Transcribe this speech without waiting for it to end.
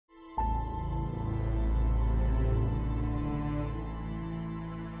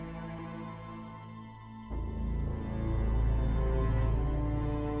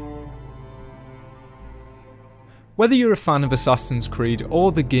Whether you're a fan of Assassin's Creed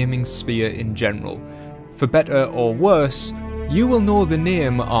or the gaming sphere in general, for better or worse, you will know the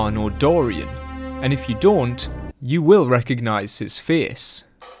name Arno Dorian, and if you don't, you will recognise his face.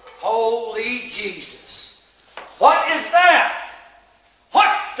 Holy Jesus! What is that?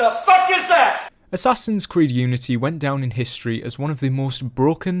 What the fuck is that? Assassin's Creed Unity went down in history as one of the most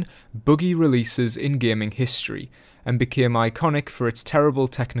broken, buggy releases in gaming history, and became iconic for its terrible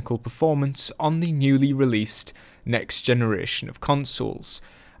technical performance on the newly released next generation of consoles,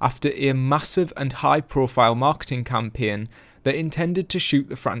 after a massive and high-profile marketing campaign that intended to shoot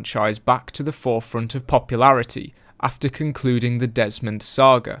the franchise back to the forefront of popularity after concluding the Desmond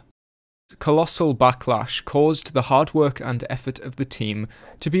saga. Colossal backlash caused the hard work and effort of the team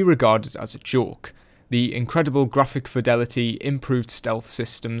to be regarded as a joke. The incredible graphic fidelity, improved stealth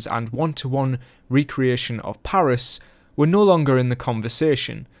systems, and one-to-one recreation of Paris were no longer in the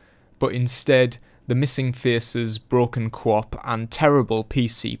conversation, but instead, the missing faces, broken co-op, and terrible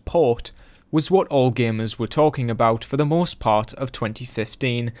PC port was what all gamers were talking about for the most part of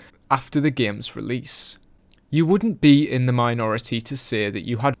 2015 after the game's release. You wouldn't be in the minority to say that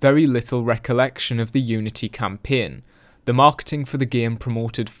you had very little recollection of the Unity campaign. The marketing for the game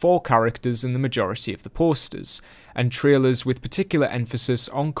promoted 4 characters in the majority of the posters, and trailers with particular emphasis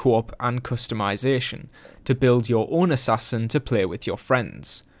on co-op and customization, to build your own assassin to play with your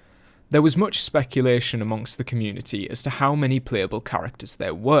friends. There was much speculation amongst the community as to how many playable characters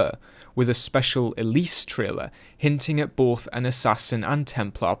there were, with a special Elise trailer hinting at both an assassin and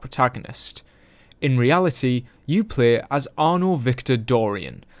Templar protagonist. In reality, you play as Arno Victor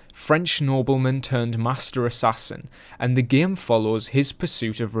Dorian, French nobleman turned master assassin, and the game follows his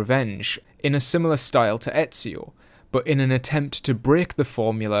pursuit of revenge in a similar style to Ezio, but in an attempt to break the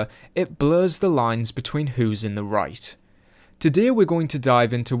formula, it blurs the lines between who's in the right. Today we're going to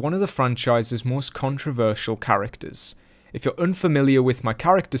dive into one of the franchise's most controversial characters. If you're unfamiliar with my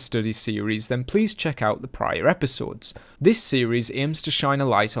character study series, then please check out the prior episodes. This series aims to shine a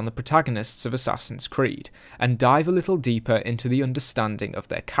light on the protagonists of Assassin's Creed, and dive a little deeper into the understanding of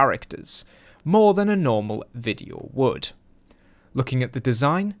their characters, more than a normal video would. Looking at the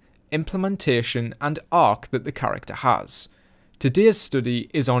design, implementation, and arc that the character has. Today's study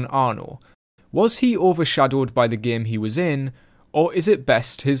is on Arno. Was he overshadowed by the game he was in, or is it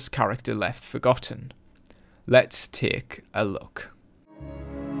best his character left forgotten? Let's take a look.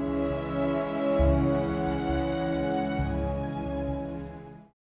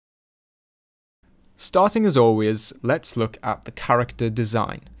 Starting as always, let's look at the character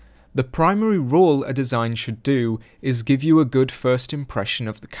design. The primary role a design should do is give you a good first impression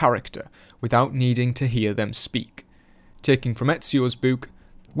of the character, without needing to hear them speak. Taking from Ezio's book,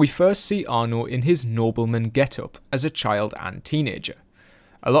 we first see Arno in his nobleman getup as a child and teenager.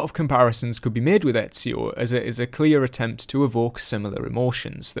 A lot of comparisons could be made with Ezio, as it is a clear attempt to evoke similar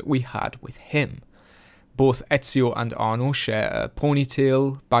emotions that we had with him. Both Ezio and Arno share a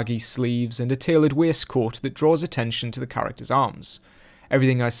ponytail, baggy sleeves, and a tailored waistcoat that draws attention to the character's arms.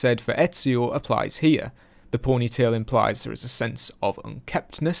 Everything I said for Ezio applies here. The ponytail implies there is a sense of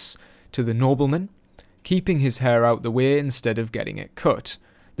unkeptness to the nobleman, keeping his hair out the way instead of getting it cut.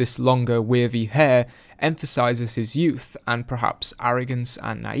 This longer, wavy hair emphasises his youth and perhaps arrogance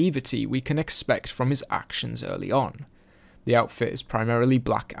and naivety we can expect from his actions early on. The outfit is primarily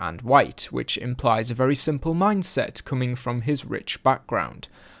black and white, which implies a very simple mindset coming from his rich background,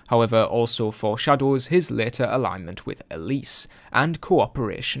 however also foreshadows his later alignment with Elise and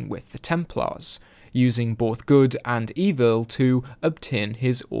cooperation with the Templars, using both good and evil to obtain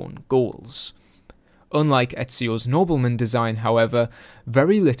his own goals. Unlike Ezio's nobleman design, however,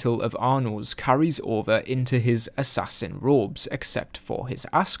 very little of Arno's carries over into his assassin robes except for his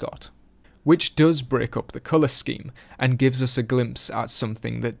ascot, which does break up the colour scheme and gives us a glimpse at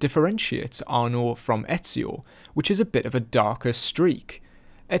something that differentiates Arno from Ezio, which is a bit of a darker streak.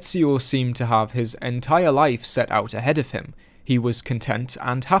 Ezio seemed to have his entire life set out ahead of him. He was content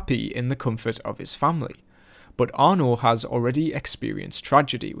and happy in the comfort of his family. But Arno has already experienced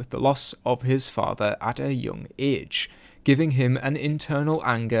tragedy with the loss of his father at a young age, giving him an internal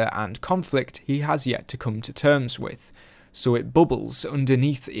anger and conflict he has yet to come to terms with, so it bubbles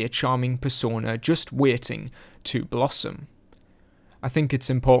underneath a charming persona just waiting to blossom. I think it's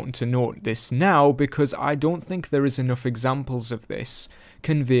important to note this now because I don't think there is enough examples of this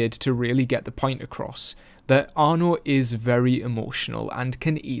conveyed to really get the point across, that Arno is very emotional and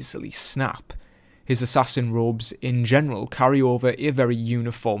can easily snap. His assassin robes in general carry over a very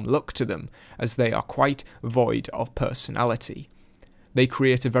uniform look to them, as they are quite void of personality. They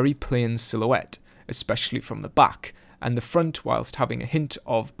create a very plain silhouette, especially from the back, and the front, whilst having a hint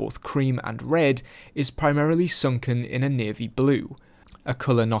of both cream and red, is primarily sunken in a navy blue, a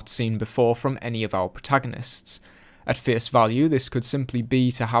colour not seen before from any of our protagonists. At face value, this could simply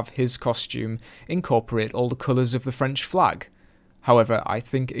be to have his costume incorporate all the colours of the French flag. However, I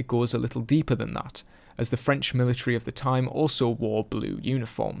think it goes a little deeper than that, as the French military of the time also wore blue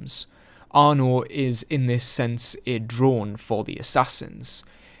uniforms. Arno is, in this sense, a drone for the assassins.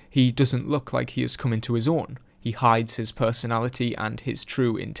 He doesn't look like he has come into his own. He hides his personality and his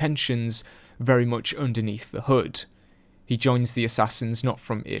true intentions very much underneath the hood. He joins the assassins not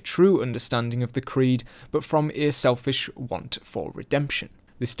from a true understanding of the creed, but from a selfish want for redemption.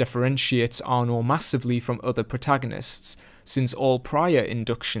 This differentiates Arno massively from other protagonists, since all prior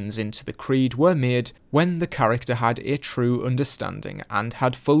inductions into the creed were made when the character had a true understanding and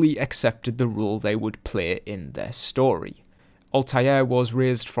had fully accepted the role they would play in their story. Altair was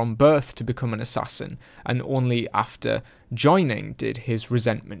raised from birth to become an assassin, and only after joining did his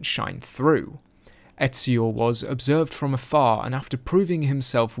resentment shine through. Ezio was observed from afar, and after proving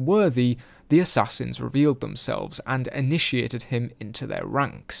himself worthy, the assassins revealed themselves and initiated him into their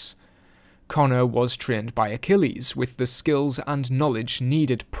ranks. Connor was trained by Achilles with the skills and knowledge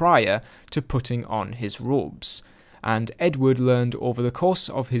needed prior to putting on his robes, and Edward learned over the course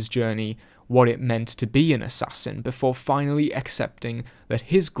of his journey what it meant to be an assassin before finally accepting that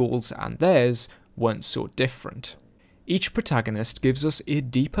his goals and theirs weren't so different. Each protagonist gives us a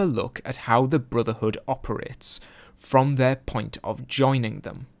deeper look at how the Brotherhood operates from their point of joining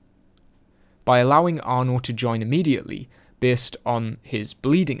them. By allowing Arno to join immediately, based on his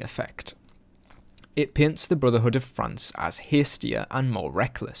bleeding effect, it paints the Brotherhood of France as hastier and more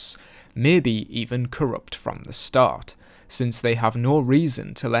reckless, maybe even corrupt from the start, since they have no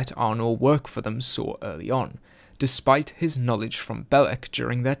reason to let Arno work for them so early on, despite his knowledge from Bellic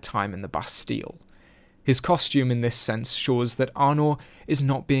during their time in the Bastille. His costume in this sense shows that Arno is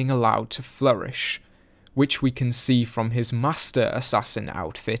not being allowed to flourish, which we can see from his master assassin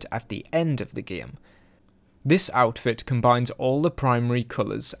outfit at the end of the game. This outfit combines all the primary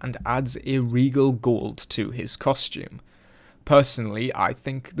colours and adds a regal gold to his costume. Personally, I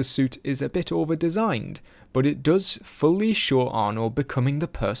think the suit is a bit over-designed, but it does fully show Arno becoming the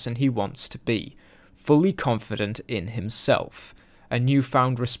person he wants to be, fully confident in himself, a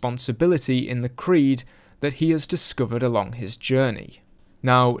newfound responsibility in the creed that he has discovered along his journey.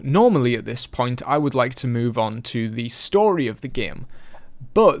 Now, normally at this point I would like to move on to the story of the game,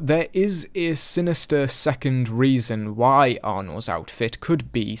 but there is a sinister second reason why Arno's outfit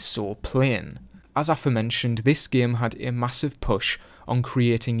could be so plain. As aforementioned, this game had a massive push on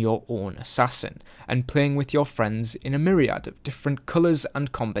creating your own assassin, and playing with your friends in a myriad of different colours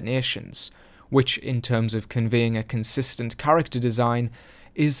and combinations, which in terms of conveying a consistent character design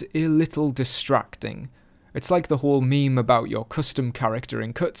is a little distracting. It's like the whole meme about your custom character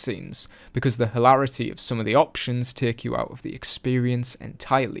in cutscenes, because the hilarity of some of the options take you out of the experience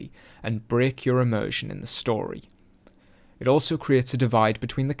entirely and break your immersion in the story. It also creates a divide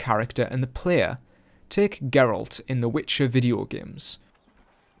between the character and the player. Take Geralt in the Witcher video games.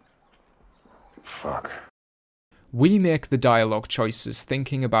 Fuck. We make the dialogue choices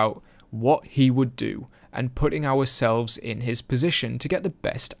thinking about what he would do and putting ourselves in his position to get the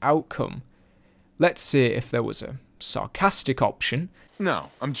best outcome. Let's say if there was a sarcastic option.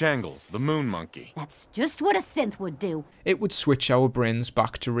 No, I'm Jangles, the moon monkey. That's just what a synth would do. It would switch our brains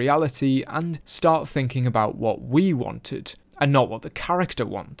back to reality and start thinking about what we wanted, and not what the character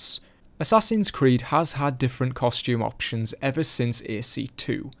wants. Assassin's Creed has had different costume options ever since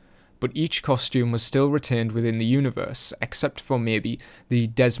AC2, but each costume was still retained within the universe, except for maybe the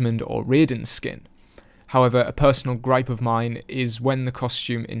Desmond or Raiden skin. However, a personal gripe of mine is when the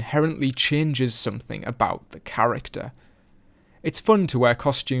costume inherently changes something about the character. It's fun to wear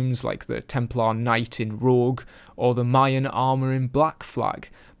costumes like the Templar Knight in Rogue or the Mayan armour in Black Flag,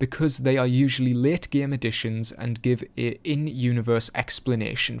 because they are usually late game additions and give an in-universe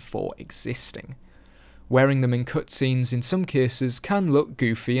explanation for existing. Wearing them in cutscenes in some cases can look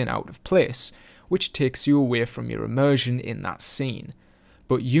goofy and out of place, which takes you away from your immersion in that scene.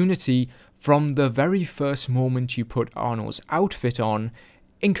 But Unity, from the very first moment you put Arno's outfit on,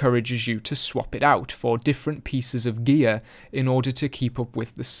 encourages you to swap it out for different pieces of gear in order to keep up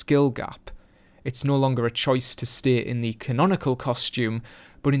with the skill gap. It's no longer a choice to stay in the canonical costume,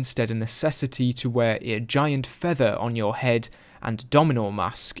 but instead a necessity to wear a giant feather on your head and domino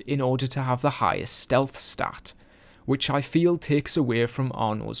mask in order to have the highest stealth stat, which I feel takes away from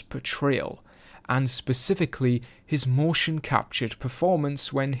Arno's portrayal, and specifically his motion-captured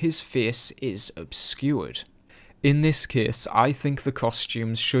performance when his face is obscured. In this case, I think the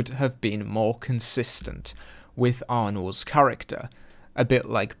costumes should have been more consistent, with Arno's character, a bit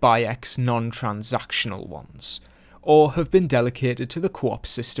like Bayek's non-transactional ones, or have been delegated to the co-op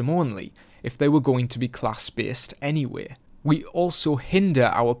system only, if they were going to be class-based anyway. We also hinder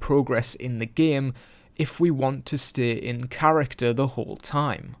our progress in the game if we want to stay in character the whole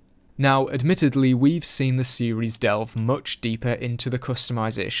time. Now, admittedly, we've seen the series delve much deeper into the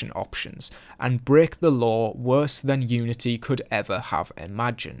customization options, and break the law worse than Unity could ever have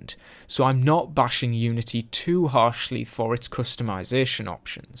imagined, so I'm not bashing Unity too harshly for its customization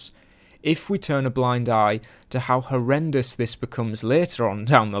options. If we turn a blind eye to how horrendous this becomes later on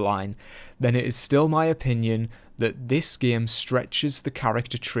down the line, then it is still my opinion that this game stretches the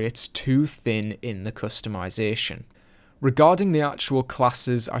character traits too thin in the customization. Regarding the actual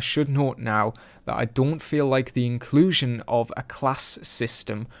classes, I should note now that I don't feel like the inclusion of a class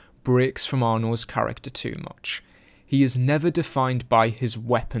system breaks from Arno's character too much. He is never defined by his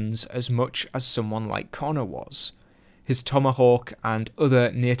weapons as much as someone like Connor was. His tomahawk and other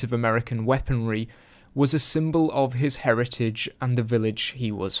Native American weaponry was a symbol of his heritage and the village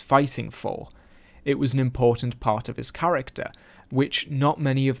he was fighting for. It was an important part of his character, which not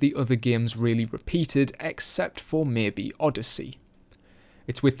many of the other games really repeated except for maybe Odyssey.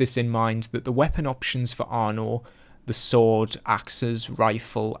 It's with this in mind that the weapon options for Arno, the sword, axes,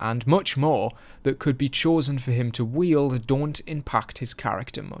 rifle, and much more that could be chosen for him to wield don't impact his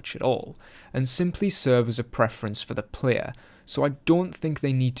character much at all, and simply serve as a preference for the player, so I don't think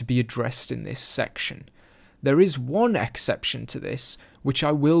they need to be addressed in this section. There is one exception to this, which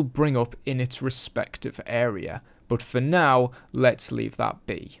I will bring up in its respective area, but for now, let's leave that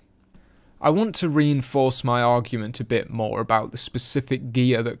be. I want to reinforce my argument a bit more about the specific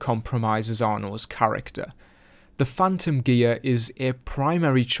gear that compromises Arno's character. The Phantom gear is a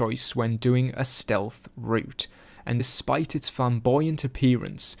primary choice when doing a stealth route, and despite its flamboyant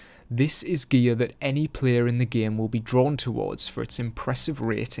appearance, this is gear that any player in the game will be drawn towards for its impressive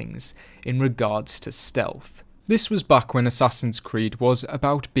ratings in regards to stealth. This was back when Assassin's Creed was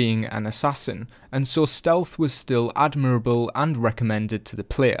about being an assassin, and so stealth was still admirable and recommended to the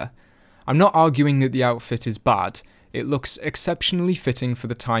player. I'm not arguing that the outfit is bad. It looks exceptionally fitting for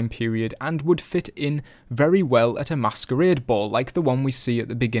the time period and would fit in very well at a masquerade ball like the one we see at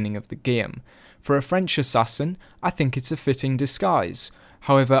the beginning of the game. For a French assassin, I think it's a fitting disguise.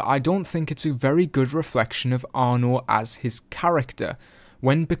 However, I don't think it's a very good reflection of Arno as his character.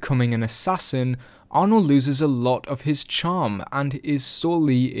 When becoming an assassin, Arno loses a lot of his charm and is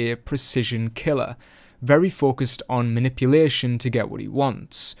solely a precision killer, very focused on manipulation to get what he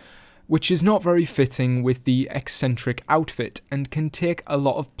wants, which is not very fitting with the eccentric outfit and can take a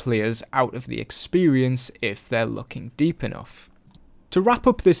lot of players out of the experience if they're looking deep enough. To wrap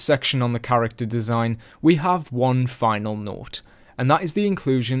up this section on the character design, we have one final note, and that is the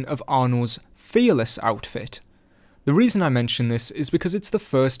inclusion of Arno's fearless outfit. The reason I mention this is because it's the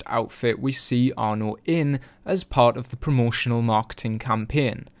first outfit we see Arno in as part of the promotional marketing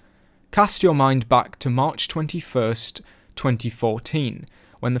campaign. Cast your mind back to March 21st, 2014,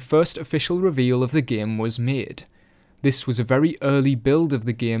 when the first official reveal of the game was made. This was a very early build of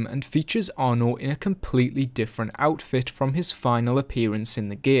the game and features Arno in a completely different outfit from his final appearance in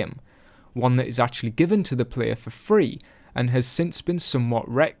the game, one that is actually given to the player for free and has since been somewhat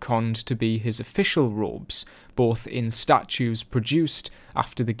retconned to be his official robes, both in statues produced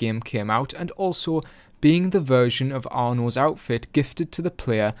after the game came out and also being the version of Arno's outfit gifted to the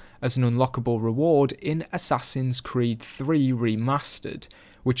player as an unlockable reward in Assassin's Creed 3 Remastered,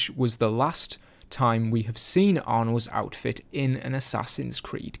 which was the last time we have seen Arno's outfit in an Assassin's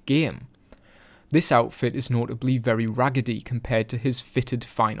Creed game. This outfit is notably very raggedy compared to his fitted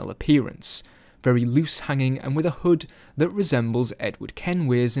final appearance, very loose hanging and with a hood that resembles Edward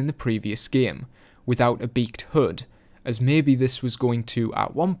Kenway's in the previous game, without a beaked hood, as maybe this was going to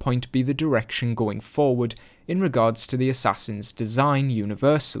at one point be the direction going forward in regards to the assassin's design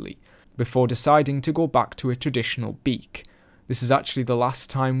universally, before deciding to go back to a traditional beak. This is actually the last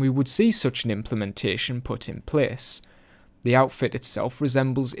time we would see such an implementation put in place. The outfit itself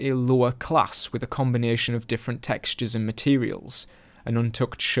resembles a lower class with a combination of different textures and materials, an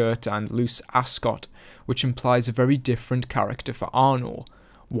untucked shirt and loose ascot, which implies a very different character for Arno,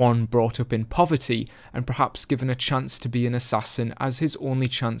 one brought up in poverty and perhaps given a chance to be an assassin as his only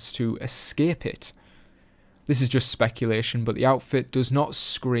chance to escape it. This is just speculation, but the outfit does not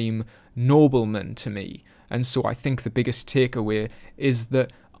scream nobleman to me, and so I think the biggest takeaway is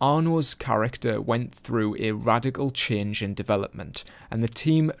that Arno's character went through a radical change in development, and the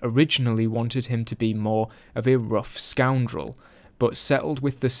team originally wanted him to be more of a rough scoundrel, but settled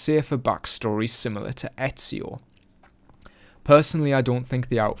with the safer backstory similar to Ezio. Personally, I don't think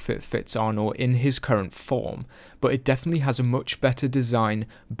the outfit fits Arno in his current form, but it definitely has a much better design,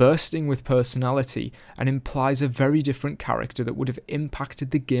 bursting with personality, and implies a very different character that would have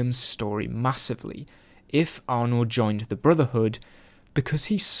impacted the game's story massively if Arno joined the Brotherhood, because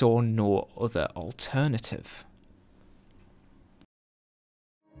he saw no other alternative.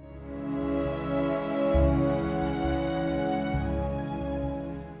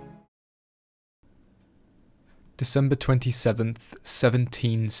 December 27th,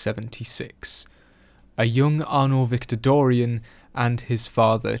 1776. A young Arno Victor Dorian and his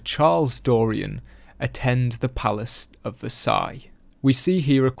father Charles Dorian attend the Palace of Versailles. We see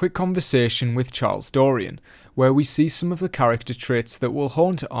here a quick conversation with Charles Dorian, where we see some of the character traits that will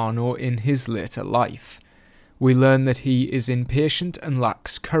haunt Arno in his later life. We learn that he is impatient and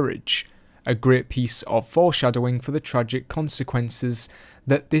lacks courage, a great piece of foreshadowing for the tragic consequences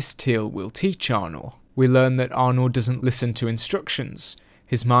that this tale will teach Arno. We learn that Arno doesn't listen to instructions.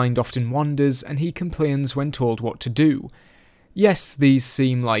 His mind often wanders and he complains when told what to do. Yes, these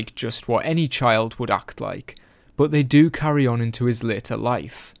seem like just what any child would act like, but they do carry on into his later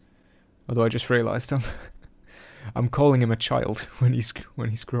life. Although I just realised I'm calling him a child when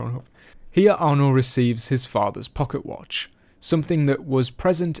he's grown up. Here Arno receives his father's pocket watch, something that was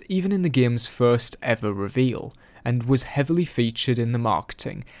present even in the game's first ever reveal, and was heavily featured in the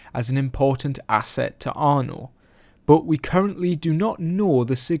marketing as an important asset to Arno, but we currently do not know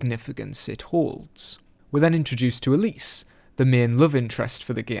the significance it holds. We're then introduced to Elise, the main love interest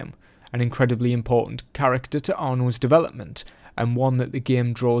for the game, an incredibly important character to Arno's development, and one that the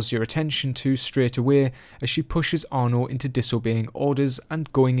game draws your attention to straight away as she pushes Arno into disobeying orders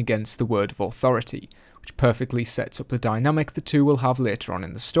and going against the word of authority, which perfectly sets up the dynamic the two will have later on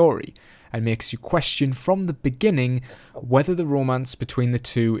in the story, and makes you question from the beginning whether the romance between the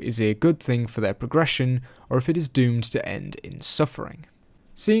two is a good thing for their progression or if it is doomed to end in suffering.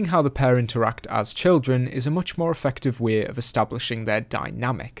 Seeing how the pair interact as children is a much more effective way of establishing their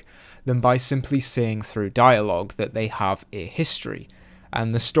dynamic than by simply saying through dialogue that they have a history,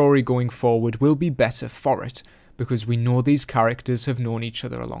 and the story going forward will be better for it because we know these characters have known each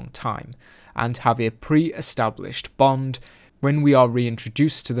other a long time and have a pre-established bond when we are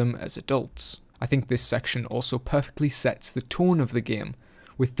reintroduced to them as adults. I think this section also perfectly sets the tone of the game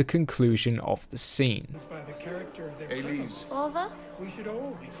with the conclusion of the scene. By the character of their Elise, Father? we should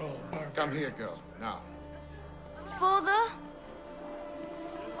all be called barbarians. come here, girl, now. Father?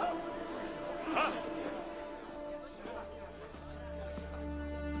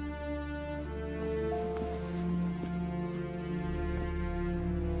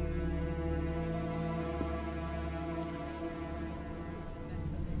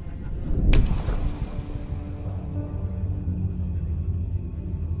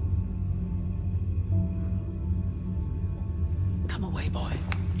 Come away, boy.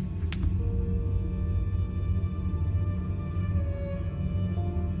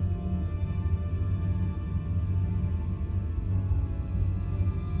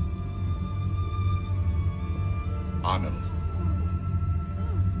 Arno.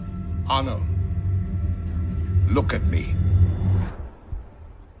 Arno. Look at me.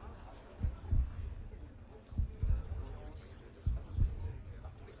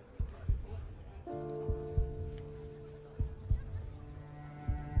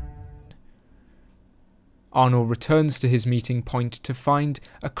 Arno returns to his meeting point to find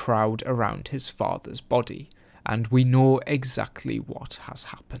a crowd around his father's body, and we know exactly what has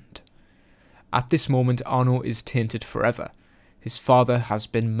happened. At this moment, Arno is tainted forever. His father has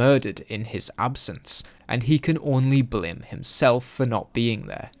been murdered in his absence, and he can only blame himself for not being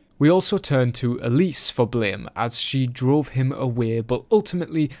there. We also turn to Elise for blame as she drove him away, but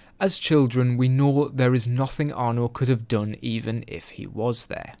ultimately, as children, we know there is nothing Arno could have done even if he was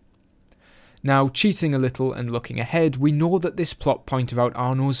there. Now, cheating a little and looking ahead, we know that this plot point about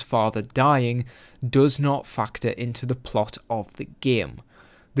Arno's father dying does not factor into the plot of the game.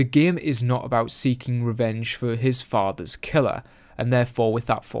 The game is not about seeking revenge for his father's killer, and therefore with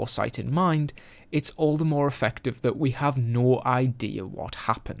that foresight in mind, it's all the more effective that we have no idea what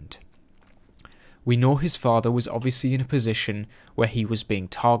happened. We know his father was obviously in a position where he was being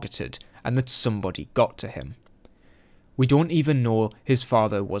targeted, and that somebody got to him. We don't even know his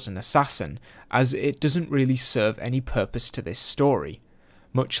father was an assassin, as it doesn't really serve any purpose to this story.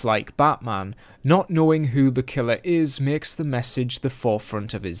 Much like Batman, not knowing who the killer is makes the message the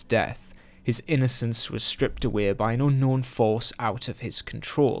forefront of his death. His innocence was stripped away by an unknown force out of his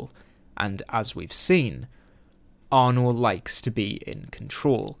control, and as we've seen, Arno likes to be in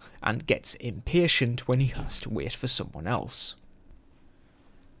control, and gets impatient when he has to wait for someone else.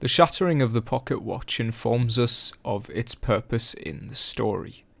 The shattering of the pocket watch informs us of its purpose in the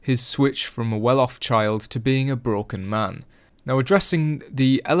story. His switch from a well-off child to being a broken man. Now, addressing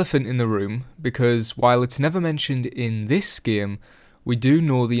the elephant in the room, because while it's never mentioned in this game, we do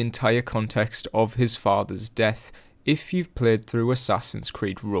know the entire context of his father's death if you've played through Assassin's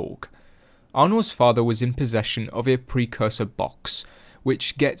Creed Rogue. Arno's father was in possession of a precursor box,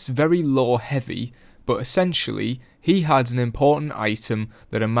 which gets very lore heavy, but essentially he had an important item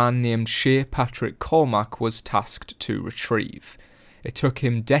that a man named Shay Patrick Cormac was tasked to retrieve. It took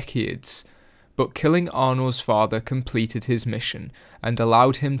him decades, but killing Arno's father completed his mission and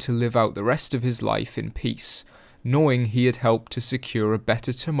allowed him to live out the rest of his life in peace, knowing he had helped to secure a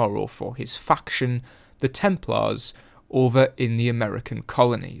better tomorrow for his faction, the Templars, over in the American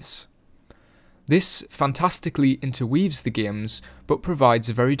colonies. This fantastically interweaves the games, but provides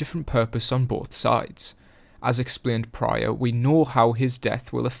a very different purpose on both sides. As explained prior, we know how his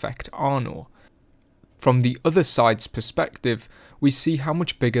death will affect Arno. From the other side's perspective, we see how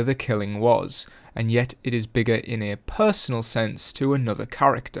much bigger the killing was, and yet it is bigger in a personal sense to another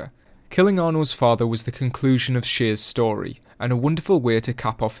character. Killing Arno's father was the conclusion of Shay's story, and a wonderful way to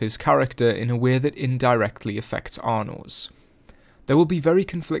cap off his character in a way that indirectly affects Arno's. There will be very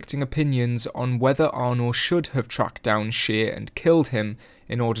conflicting opinions on whether Arno should have tracked down Shay and killed him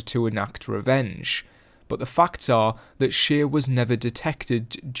in order to enact revenge, but the facts are that Shay was never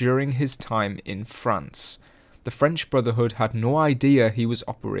detected during his time in France. The French Brotherhood had no idea he was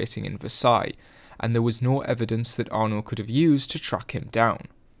operating in Versailles, and there was no evidence that Arno could have used to track him down.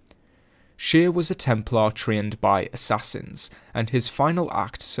 Shay was a Templar trained by assassins, and his final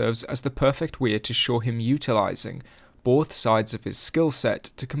act serves as the perfect way to show him utilising both sides of his skill set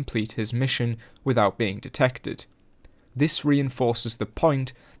to complete his mission without being detected. This reinforces the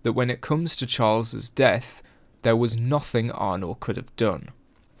point that when it comes to Charles's death, there was nothing Arno could have done.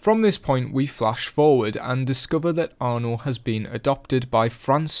 From this point we flash forward and discover that Arno has been adopted by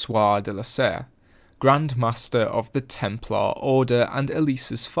Francois de la Serre, Grand Master of the Templar Order and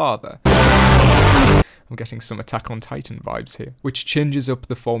Elisa's father. I'm getting some Attack on Titan vibes here, which changes up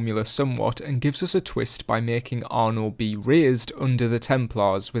the formula somewhat and gives us a twist by making Arno be raised under the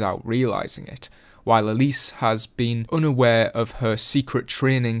Templars without realising it, while Elise has been unaware of her secret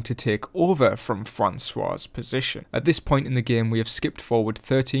training to take over from Francois' position. At this point in the game we have skipped forward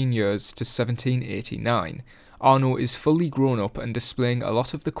 13 years to 1789. Arno is fully grown up and displaying a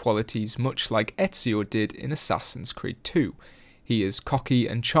lot of the qualities much like Ezio did in Assassin's Creed 2. He is cocky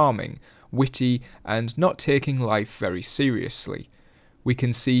and charming, witty, and not taking life very seriously. We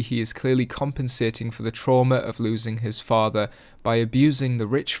can see he is clearly compensating for the trauma of losing his father by abusing the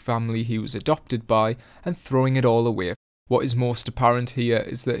rich family he was adopted by and throwing it all away. What is most apparent here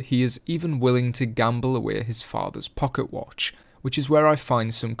is that he is even willing to gamble away his father's pocket watch, which is where I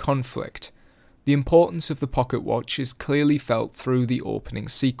find some conflict. The importance of the pocket watch is clearly felt through the opening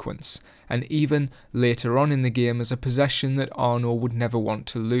sequence, and even later on in the game as a possession that Arno would never want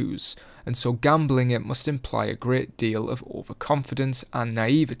to lose, and so gambling it must imply a great deal of overconfidence and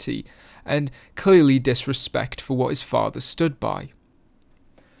naivety, and clearly disrespect for what his father stood by.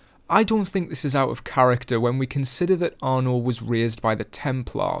 I don't think this is out of character when we consider that Arno was raised by the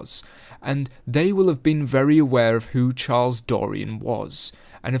Templars, and they will have been very aware of who Arno Dorian was,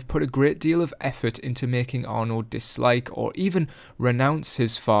 and have put a great deal of effort into making Arno dislike or even renounce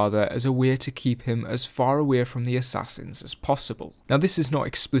his father as a way to keep him as far away from the assassins as possible. Now this is not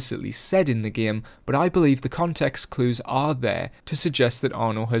explicitly said in the game, but I believe the context clues are there to suggest that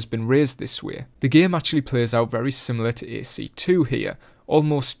Arno has been raised this way. The game actually plays out very similar to AC2 here,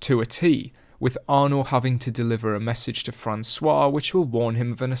 almost to a T, with Arno having to deliver a message to Francois which will warn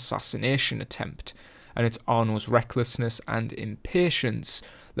him of an assassination attempt, and it's Arno's recklessness and impatience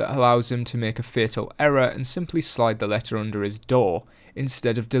that allows him to make a fatal error and simply slide the letter under his door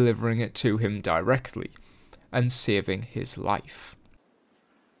instead of delivering it to him directly, and saving his life.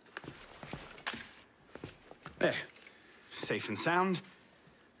 There. Safe and sound,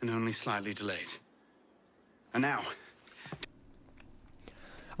 and only slightly delayed. And now...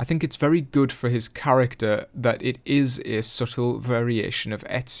 I think it's very good for his character that it is a subtle variation of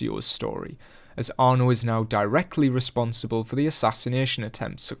Ezio's story, as Arno is now directly responsible for the assassination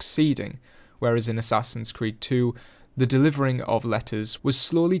attempt succeeding, whereas in Assassin's Creed 2, the delivering of letters was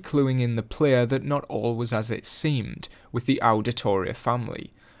slowly cluing in the player that not all was as it seemed with the Auditoria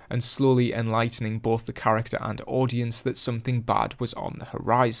family, and slowly enlightening both the character and audience that something bad was on the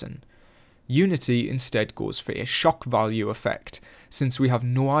horizon. Unity instead goes for a shock value effect, since we have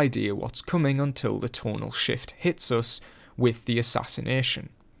no idea what's coming until the tonal shift hits us with the assassination.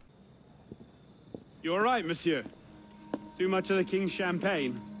 You all right, monsieur? Too much of the king's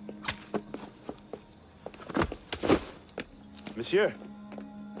champagne? Monsieur.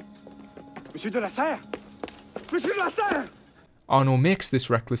 Monsieur de la Serre. Monsieur de la Serre! Arno makes this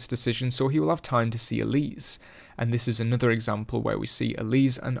reckless decision so he will have time to see Elise, and this is another example where we see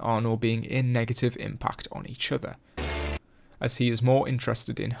Elise and Arno being a negative impact on each other, as he is more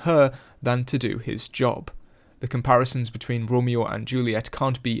interested in her than to do his job. The comparisons between Romeo and Juliet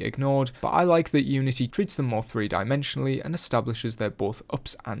can't be ignored, but I like that Unity treats them more three-dimensionally and establishes their both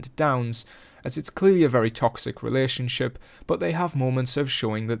ups and downs, as it's clearly a very toxic relationship, but they have moments of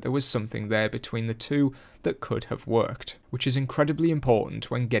showing that there was something there between the two that could have worked, which is incredibly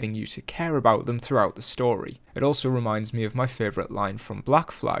important when getting you to care about them throughout the story. It also reminds me of my favourite line from Black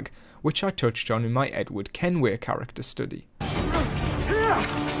Flag, which I touched on in my Edward Kenway character study. Here!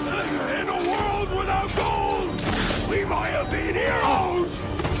 In a world without gold, we might have been heroes!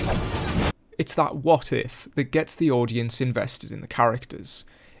 It's that what if that gets the audience invested in the characters.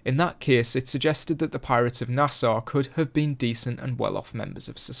 In that case, it suggested that the Pirates of Nassau could have been decent and well-off members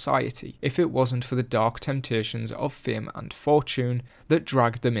of society, if it wasn't for the dark temptations of fame and fortune that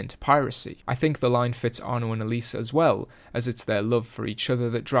dragged them into piracy. I think the line fits Arno and Elise as well, as it's their love for each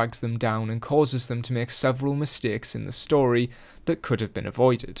other that drags them down and causes them to make several mistakes in the story that could have been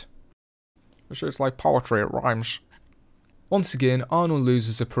avoided. It's like poetry, it rhymes. Once again, Arno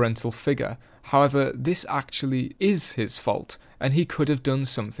loses a parental figure. However, this actually is his fault, and he could have done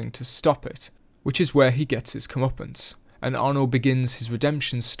something to stop it, which is where he gets his comeuppance, and Arno begins his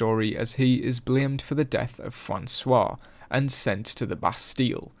redemption story as he is blamed for the death of Francois, and sent to the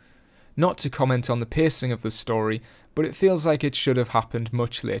Bastille. Not to comment on the pacing of the story, but it feels like it should have happened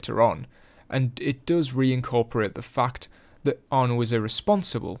much later on, and it does reincorporate the fact that Arno is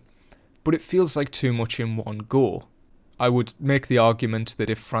irresponsible, but it feels like too much in one go. I would make the argument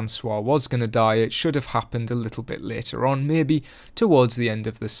that if Francois was going to die, it should have happened a little bit later on, maybe towards the end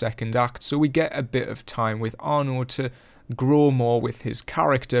of the second act, so we get a bit of time with Arno to grow more with his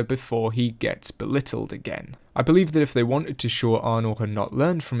character before he gets belittled again. I believe that if they wanted to show Arno had not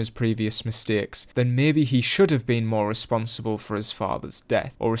learned from his previous mistakes, then maybe he should have been more responsible for his father's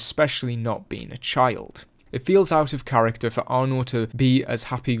death, or especially not being a child. It feels out of character for Arno to be as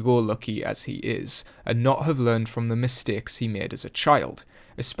happy-go-lucky as he is, and not have learned from the mistakes he made as a child,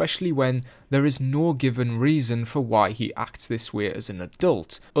 especially when there is no given reason for why he acts this way as an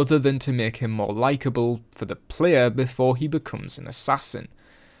adult, other than to make him more likeable for the player before he becomes an assassin,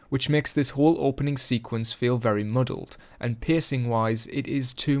 which makes this whole opening sequence feel very muddled, and pacing-wise it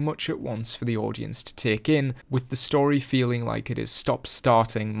is too much at once for the audience to take in, with the story feeling like it is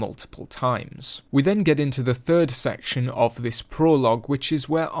stop-starting multiple times. We then get into the third section of this prologue, which is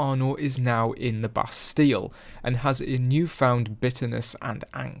where Arno is now in the Bastille, and has a newfound bitterness and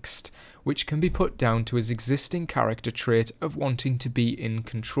angst, which can be put down to his existing character trait of wanting to be in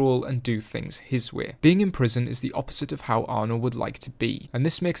control and do things his way. Being in prison is the opposite of how Arno would like to be, and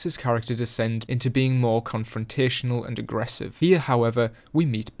this makes his character descend into being more confrontational and aggressive. Here, however, we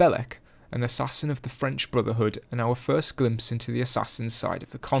meet Belek, an assassin of the French Brotherhood, and our first glimpse into the assassin's side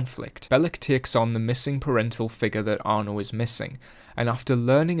of the conflict. Belek takes on the missing parental figure that Arno is missing, and after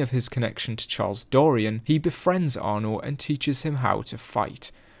learning of his connection to Charles Dorian, he befriends Arno and teaches him how to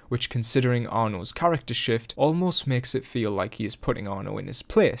fight, which, considering Arno's character shift, almost makes it feel like he is putting Arno in his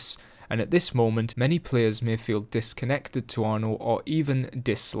place, and at this moment many players may feel disconnected to Arno or even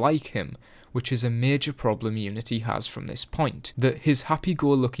dislike him, which is a major problem Unity has from this point, that his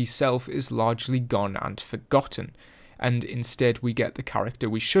happy-go-lucky self is largely gone and forgotten, and instead we get the character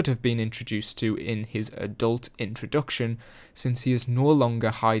we should have been introduced to in his adult introduction, since he is no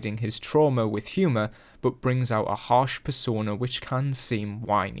longer hiding his trauma with humour, but brings out a harsh persona which can seem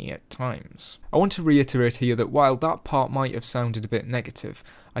whiny at times. I want to reiterate here that while that part might have sounded a bit negative,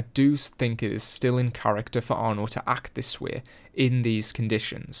 I do think it is still in character for Arno to act this way, in these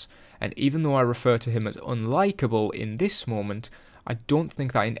conditions, and even though I refer to him as unlikable in this moment, I don't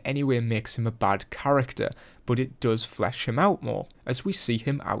think that in any way makes him a bad character, but it does flesh him out more, as we see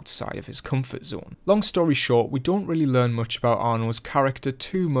him outside of his comfort zone. Long story short, we don't really learn much about Arno's character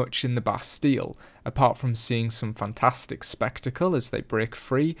too much in the Bastille, apart from seeing some fantastic spectacle as they break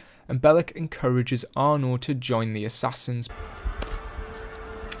free, and Belek encourages Arno to join the assassins.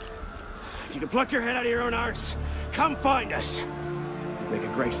 If you can pluck your head out of your own arse, come find us. Make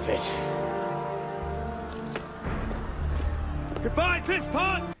a great fit. Goodbye, piss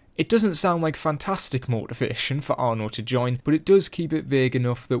pot! It doesn't sound like fantastic motivation for Arno to join, but it does keep it vague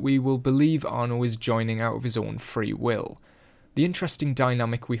enough that we will believe Arno is joining out of his own free will. The interesting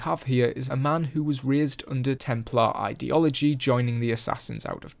dynamic we have here is a man who was raised under Templar ideology joining the assassins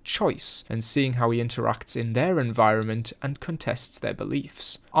out of choice, and seeing how he interacts in their environment and contests their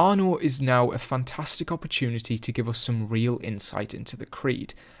beliefs. Arno is now a fantastic opportunity to give us some real insight into the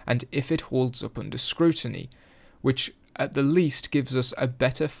creed, and if it holds up under scrutiny, which at the least gives us a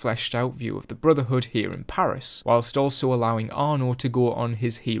better fleshed out view of the Brotherhood here in Paris, whilst also allowing Arno to go on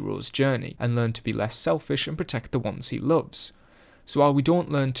his hero's journey and learn to be less selfish and protect the ones he loves. So while we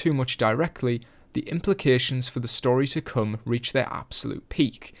don't learn too much directly, the implications for the story to come reach their absolute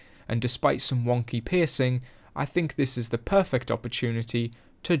peak, and despite some wonky pacing, I think this is the perfect opportunity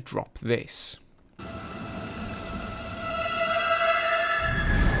to drop this.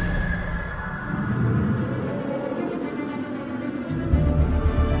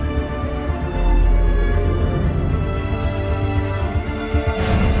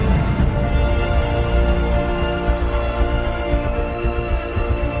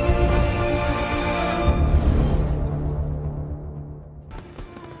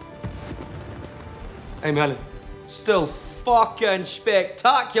 Hey man, still fucking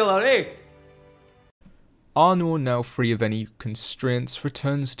spectacular, eh? Arno, now free of any constraints,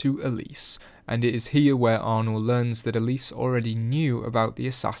 returns to Elise, and it is here where Arno learns that Elise already knew about the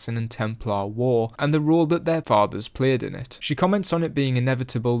Assassin and Templar War and the role that their fathers played in it. She comments on it being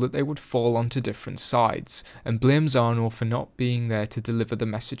inevitable that they would fall onto different sides, and blames Arno for not being there to deliver the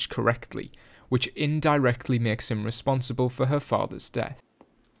message correctly, which indirectly makes him responsible for her father's death.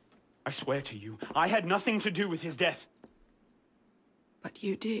 I swear to you, I had nothing to do with his death. But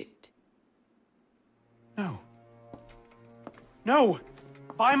you did. No. No!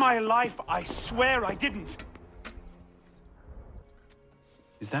 By my life, I swear I didn't.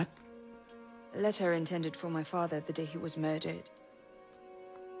 Is that? A letter intended for my father the day he was murdered.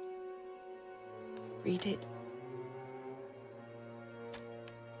 Read it.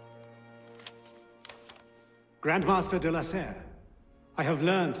 Grandmaster de la Serre, I have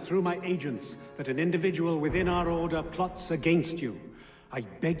learned through my agents that an individual within our order plots against you. I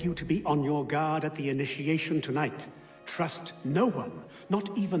beg you to be on your guard at the initiation tonight. Trust no one,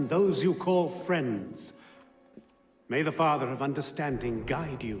 not even those you call friends. May the Father of Understanding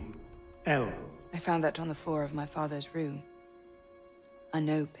guide you. L. I found that on the floor of my father's room. A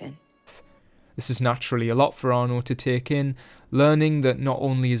no pin. This is naturally a lot for Arno to take in, learning that not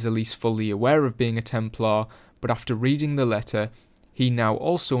only is Elise fully aware of being a Templar, but after reading the letter, he now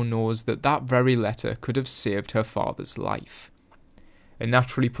also knows that that very letter could have saved her father's life. It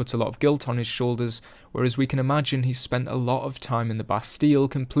naturally puts a lot of guilt on his shoulders, whereas we can imagine he's spent a lot of time in the Bastille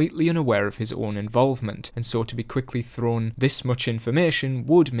completely unaware of his own involvement, and so to be quickly thrown this much information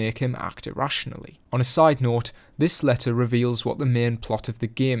would make him act irrationally. On a side note, this letter reveals what the main plot of the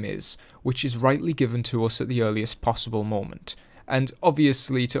game is, which is rightly given to us at the earliest possible moment. And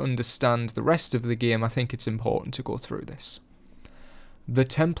obviously, to understand the rest of the game, I think it's important to go through this. The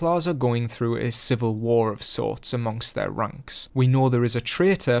Templars are going through a civil war of sorts amongst their ranks. We know there is a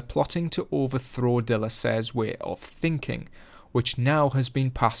traitor plotting to overthrow de la Serre's way of thinking, which now has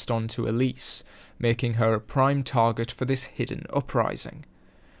been passed on to Elise, making her a prime target for this hidden uprising.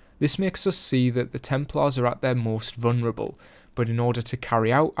 This makes us see that the Templars are at their most vulnerable, but in order to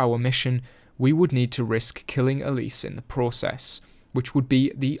carry out our mission, we would need to risk killing Elise in the process, which would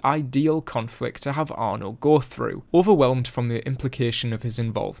be the ideal conflict to have Arno go through. Overwhelmed from the implication of his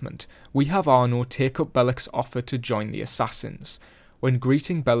involvement, we have Arno take up Bellic's offer to join the assassins. When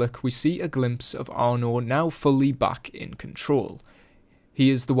greeting Bellic, we see a glimpse of Arno now fully back in control. He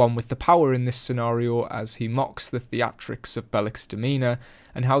is the one with the power in this scenario, as he mocks the theatrics of Bellic's demeanour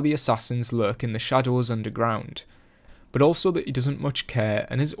and how the assassins lurk in the shadows underground, but also that he doesn't much care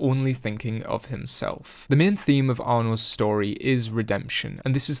and is only thinking of himself. The main theme of Arno's story is redemption,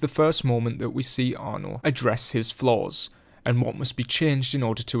 and this is the first moment that we see Arno address his flaws, and what must be changed in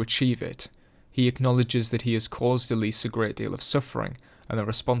order to achieve it. He acknowledges that he has caused Elise a great deal of suffering, and the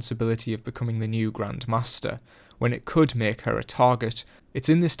responsibility of becoming the new Grand Master, when it could make her a target. It's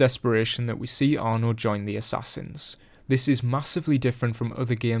in this desperation that we see Arno join the assassins. This is massively different from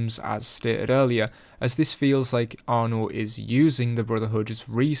other games as stated earlier, as this feels like Arno is using the Brotherhood's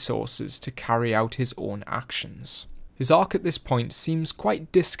resources to carry out his own actions. His arc at this point seems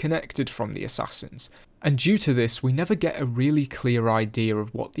quite disconnected from the assassins, and due to this we never get a really clear idea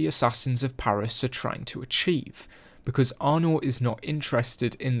of what the assassins of Paris are trying to achieve, because Arno is not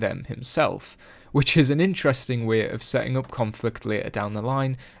interested in them himself, which is an interesting way of setting up conflict later down the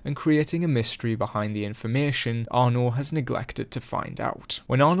line and creating a mystery behind the information Arno has neglected to find out.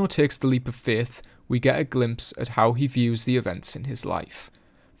 When Arno takes the leap of faith, we get a glimpse at how he views the events in his life.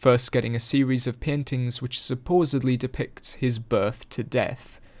 first getting a series of paintings which supposedly depicts his birth to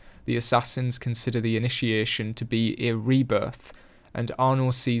death. The assassins consider the initiation to be a rebirth, and Arno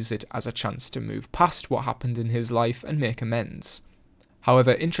sees it as a chance to move past what happened in his life and make amends.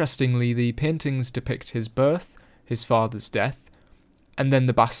 However, interestingly, the paintings depict his birth, his father's death, and then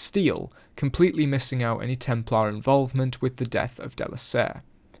the Bastille, completely missing out any Templar involvement with the death of de la Serre.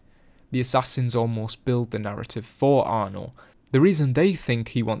 The assassins almost build the narrative for Arno. The reason they think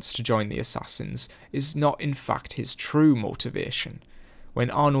he wants to join the assassins is not in fact his true motivation. When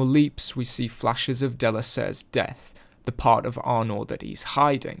Arno leaps, we see flashes of de la Serre's death, the part of Arno that he's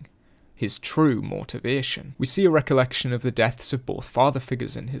hiding. His true motivation. We see a recollection of the deaths of both father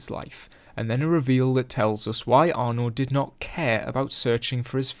figures in his life, and then a reveal that tells us why Arno did not care about searching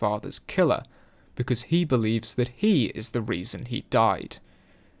for his father's killer, because he believes that he is the reason he died.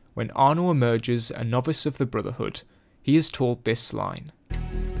 When Arno emerges a novice of the Brotherhood, he is told this line.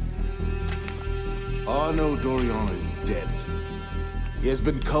 Arno Dorian is dead. He has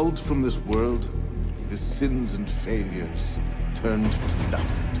been culled from this world, his sins and failures turned to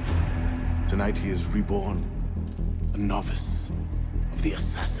dust. Tonight he is reborn, a novice of the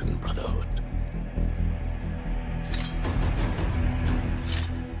Assassin Brotherhood.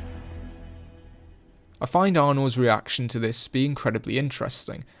 I find Arno's reaction to this to be incredibly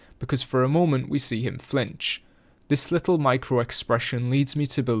interesting, because for a moment we see him flinch. This little micro-expression leads me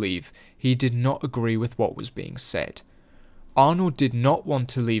to believe he did not agree with what was being said. Arno did not want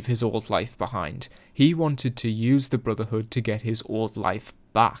to leave his old life behind. He wanted to use the Brotherhood to get his old life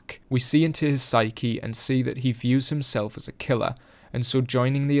back. We see into his psyche and see that he views himself as a killer, and so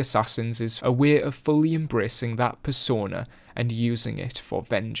joining the assassins is a way of fully embracing that persona and using it for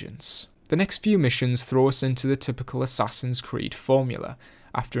vengeance. The next few missions throw us into the typical Assassin's Creed formula,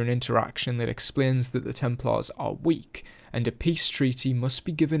 after an interaction that explains that the Templars are weak, and a peace treaty must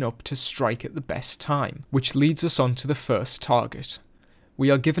be given up to strike at the best time, which leads us on to the first target.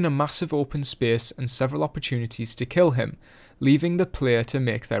 We are given a massive open space and several opportunities to kill him, leaving the player to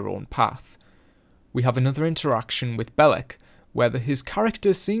make their own path. We have another interaction with Bellic, where his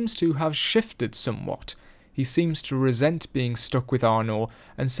character seems to have shifted somewhat. He seems to resent being stuck with Arno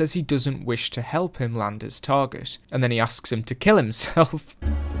and says he doesn't wish to help him land his target, and then he asks him to kill himself.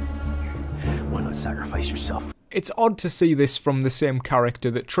 Why not sacrifice yourself? It's odd to see this from the same character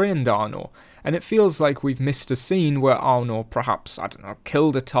that trained Arno, and it feels like we've missed a scene where Arno perhaps,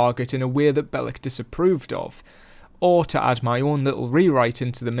 killed a target in a way that Bellic disapproved of. Or, to add my own little rewrite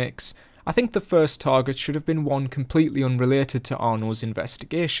into the mix, I think the first target should have been one completely unrelated to Arno's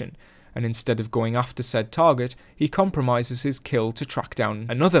investigation, and instead of going after said target, he compromises his kill to track down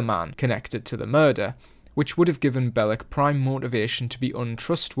another man connected to the murder, which would have given Bellic prime motivation to be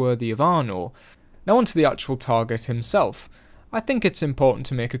untrustworthy of Arno. Now onto the actual target himself. I think it's important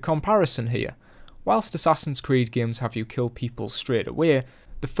to make a comparison here. Whilst Assassin's Creed games have you kill people straight away,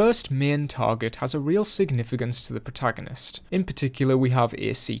 the first main target has a real significance to the protagonist. In particular, we have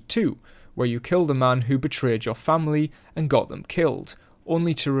AC2, where you kill the man who betrayed your family and got them killed,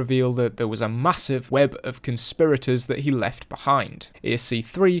 only to reveal that there was a massive web of conspirators that he left behind.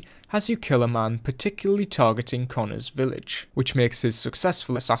 AC3 has you kill a man particularly targeting Connor's village, which makes his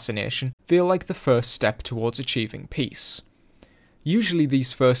successful assassination feel like the first step towards achieving peace. Usually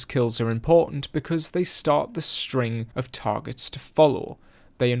these first kills are important because they start the string of targets to follow.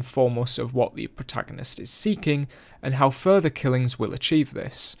 They inform us of what the protagonist is seeking and how further killings will achieve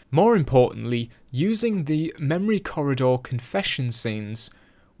this. More importantly, using the memory corridor confession scenes,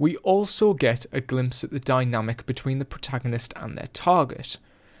 we also get a glimpse at the dynamic between the protagonist and their target.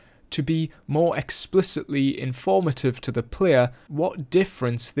 To be more explicitly informative to the player what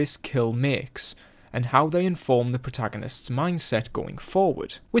difference this kill makes, and how they inform the protagonist's mindset going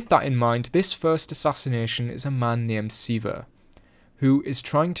forward. With that in mind, this first assassination is a man named Sivert, who is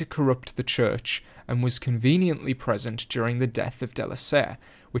trying to corrupt the church and was conveniently present during the death of de la Serre,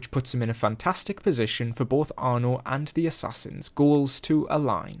 which puts him in a fantastic position for both Arno and the assassin's goals to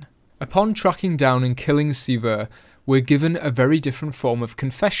align. Upon tracking down and killing Sivert, we're given a very different form of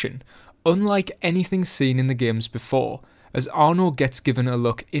confession, unlike anything seen in the games before, as Arno gets given a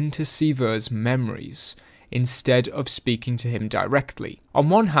look into Sivert's memories, instead of speaking to him directly. On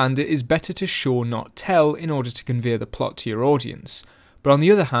one hand, it is better to show not tell in order to convey the plot to your audience, but on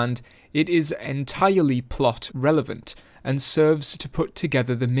the other hand, it is entirely plot relevant and serves to put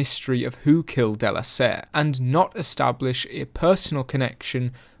together the mystery of who killed de la Serre, and not establish a personal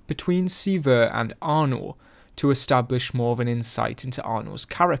connection between Sivert and Arno to establish more of an insight into Arno's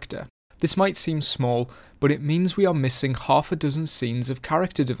character. This might seem small, but it means we are missing half a dozen scenes of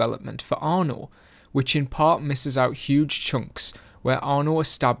character development for Arno, which in part misses out huge chunks where Arno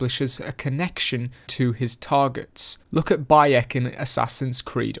establishes a connection to his targets. Look at Bayek in Assassin's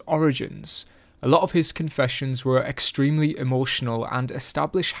Creed Origins. A lot of his confessions were extremely emotional and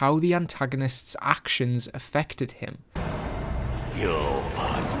establish how the antagonist's actions affected him. You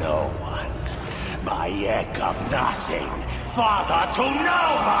are no one. Bayek of nothing. Father to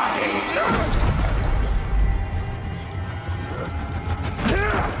nobody!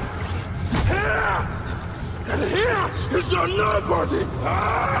 And here is your nobody!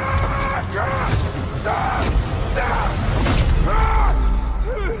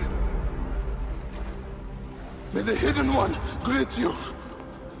 May the Hidden One greet you.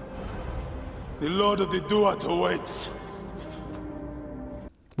 The Lord of the Duat awaits.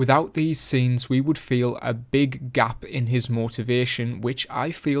 Without these scenes, we would feel a big gap in his motivation, which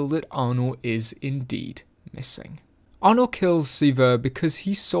I feel that Arno is indeed missing. Arno kills Sever because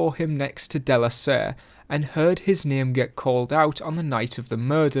he saw him next to Delaserre and heard his name get called out on the night of the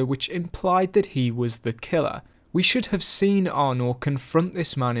murder, which implied that he was the killer. We should have seen Arno confront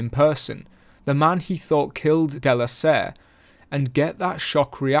this man in person, the man he thought killed Delaserre, and get that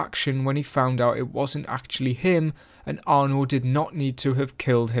shock reaction when he found out it wasn't actually him and Arno did not need to have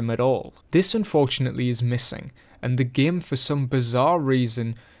killed him at all. This unfortunately is missing, and the game for some bizarre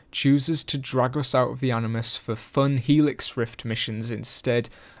reason chooses to drag us out of the Animus for fun Helix Rift missions instead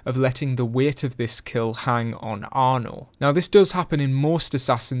of letting the weight of this kill hang on Arno. Now this does happen in most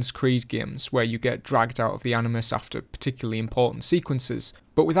Assassin's Creed games where you get dragged out of the Animus after particularly important sequences,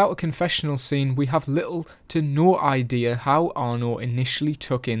 but without a confessional scene we have little to no idea how Arno initially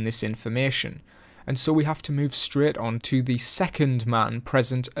took in this information, and so we have to move straight on to the second man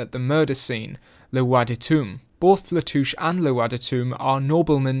present at the murder scene, Le Roi de Toum. Both Latouche and Le Roi de Toum are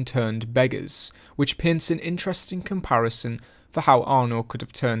noblemen turned beggars, which paints an interesting comparison for how Arno could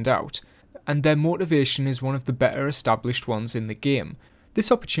have turned out, and their motivation is one of the better established ones in the game.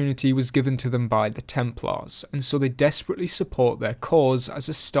 This opportunity was given to them by the Templars, and so they desperately support their cause as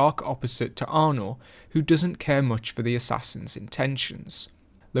a stark opposite to Arno, who doesn't care much for the assassin's intentions.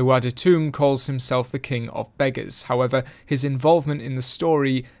 Le Roi de Toum calls himself the King of Beggars, however his involvement in the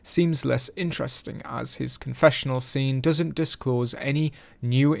story seems less interesting as his confessional scene doesn't disclose any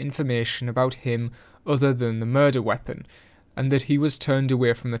new information about him other than the murder weapon, and that he was turned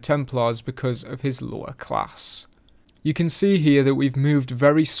away from the Templars because of his lower class. You can see here that we've moved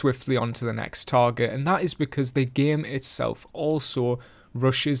very swiftly on to the next target, and that is because the game itself also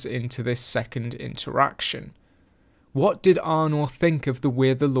rushes into this second interaction. What did Arno think of the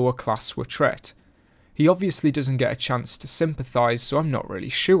way the lower class were treated? He obviously doesn't get a chance to sympathise, so I'm not really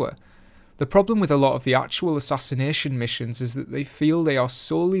sure. The problem with a lot of the actual assassination missions is that they feel they are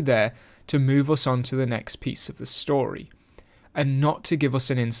solely there to move us on to the next piece of the story, and not to give us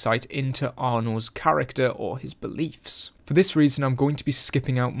an insight into Arno's character or his beliefs. For this reason, I'm going to be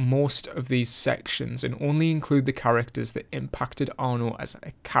skipping out most of these sections and only include the characters that impacted Arno as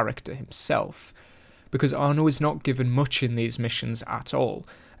a character himself, because Arno is not given much in these missions at all,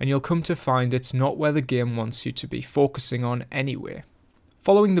 and you'll come to find it's not where the game wants you to be focusing on anyway.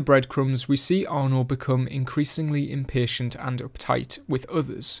 Following the breadcrumbs, we see Arno become increasingly impatient and uptight with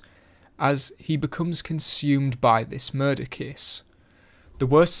others, as he becomes consumed by this murder case. The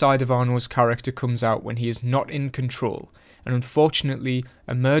worst side of Arno's character comes out when he is not in control, and unfortunately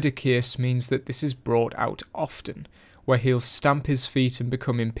a murder case means that this is brought out often, where he'll stamp his feet and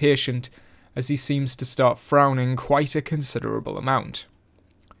become impatient, as he seems to start frowning quite a considerable amount.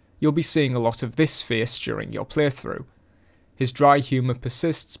 You'll be seeing a lot of this face during your playthrough. His dry humour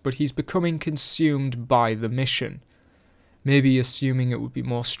persists, but he's becoming consumed by the mission. Maybe assuming it would be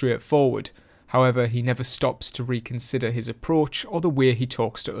more straightforward, however he never stops to reconsider his approach or the way he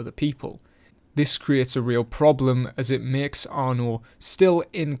talks to other people. This creates a real problem as it makes Arno still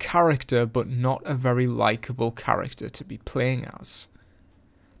in character but not a very likeable character to be playing as.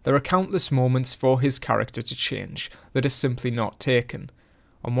 There are countless moments for his character to change that are simply not taken.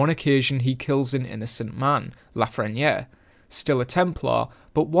 On one occasion he kills an innocent man, Lafreniere, still a Templar,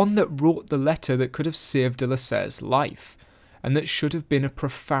 but one that wrote the letter that could have saved Delasserre's life, and that should have been a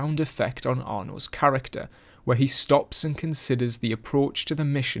profound effect on Arno's character, where he stops and considers the approach to the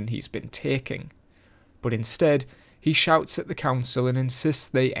mission he's been taking. But instead, he shouts at the council and insists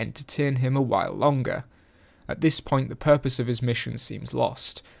they entertain him a while longer. At this point the purpose of his mission seems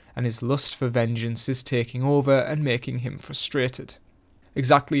lost, and his lust for vengeance is taking over and making him frustrated.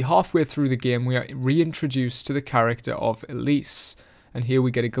 Exactly halfway through the game we are reintroduced to the character of Elise, and here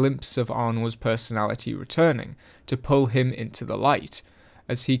we get a glimpse of Arno's personality returning to pull him into the light,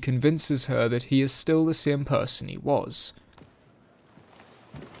 as he convinces her that he is still the same person he was.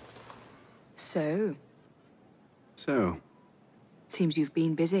 So, Seems you've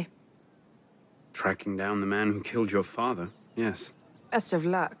been busy. Tracking down the man who killed your father, yes. Best of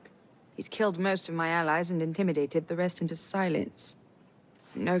luck. He's killed most of my allies and intimidated the rest into silence.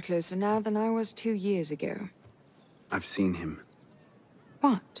 No closer now than I was 2 years ago. I've seen him.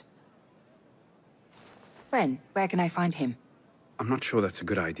 What? When? Where can I find him? I'm not sure that's a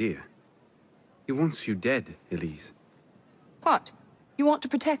good idea. He wants you dead, Elise. What? You want to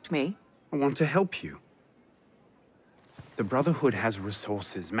protect me? I want to help you. The Brotherhood has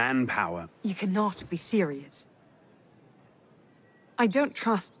resources, manpower. You cannot be serious. I don't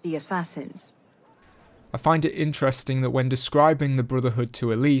trust the assassins. I find it interesting that when describing the Brotherhood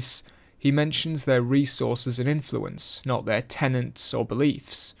to Elise, he mentions their resources and influence, not their tenets or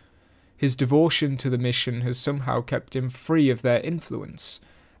beliefs. His devotion to the mission has somehow kept him free of their influence,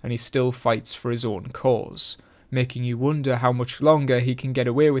 and he still fights for his own cause, making you wonder how much longer he can get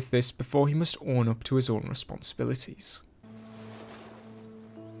away with this before he must own up to his own responsibilities.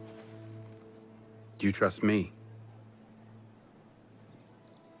 Do you trust me?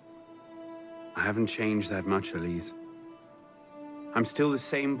 I haven't changed that much, Elise. I'm still the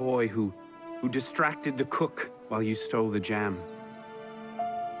same boy who distracted the cook while you stole the jam.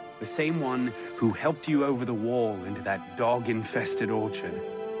 The same one who helped you over the wall into that dog-infested orchard.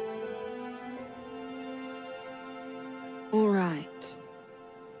 All right.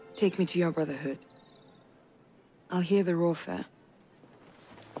 Take me to your Brotherhood. I'll hear their offer.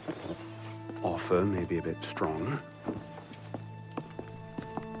 Offer may be a bit strong.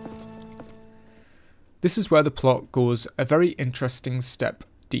 This is where the plot goes a very interesting step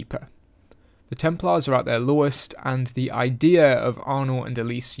deeper. The Templars are at their lowest, and the idea of Arno and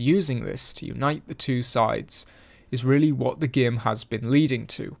Elise using this to unite the two sides is really what the game has been leading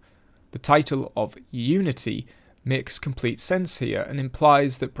to. The title of Unity makes complete sense here and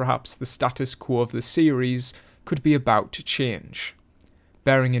implies that perhaps the status quo of the series could be about to change.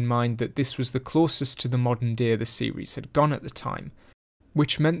 Bearing in mind that this was the closest to the modern day the series had gone at the time,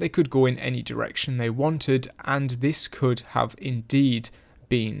 which meant they could go in any direction they wanted, and this could have indeed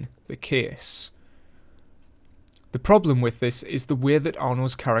been the case. The problem with this is the way that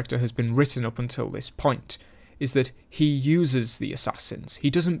Arno's character has been written up until this point, is that he uses the assassins, he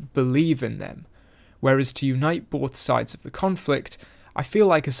doesn't believe in them, whereas to unite both sides of the conflict, I feel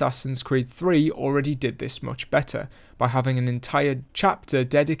like Assassin's Creed 3 already did this much better, by having an entire chapter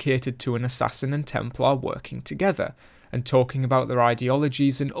dedicated to an assassin and Templar working together, and talking about their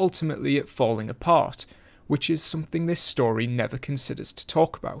ideologies and ultimately it falling apart, which is something this story never considers to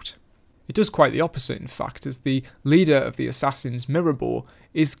talk about. It does quite the opposite, in fact, as the leader of the assassins, Mirabeau,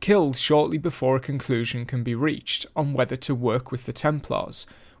 is killed shortly before a conclusion can be reached on whether to work with the Templars,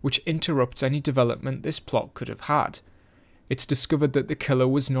 which interrupts any development this plot could have had. It's discovered that the killer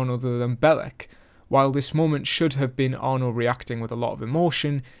was none other than Bellic. While this moment should have been Arno reacting with a lot of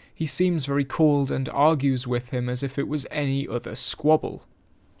emotion, he seems very cold and argues with him as if it was any other squabble.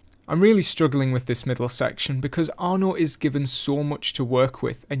 I'm really struggling with this middle section because Arno is given so much to work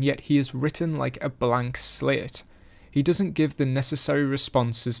with, and yet he is written like a blank slate. He doesn't give the necessary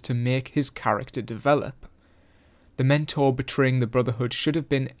responses to make his character develop. The mentor betraying the Brotherhood should have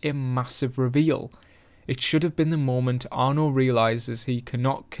been a massive reveal. It should have been the moment Arno realises he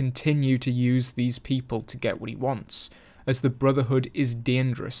cannot continue to use these people to get what he wants, as the Brotherhood is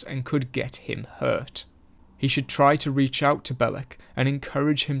dangerous and could get him hurt. He should try to reach out to Bellic and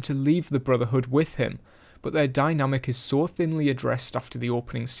encourage him to leave the Brotherhood with him, but their dynamic is so thinly addressed after the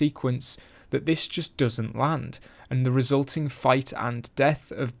opening sequence that this just doesn't land, and the resulting fight and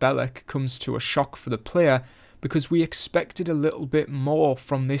death of Bellic comes to a shock for the player because we expected a little bit more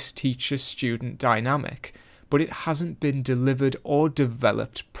from this teacher-student dynamic, but it hasn't been delivered or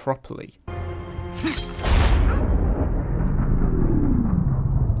developed properly.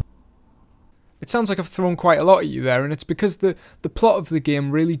 It sounds like I've thrown quite a lot at you there, and it's because the plot of the game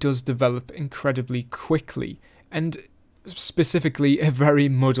really does develop incredibly quickly, and specifically a very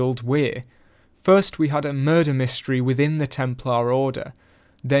muddled way. First we had a murder mystery within the Templar Order,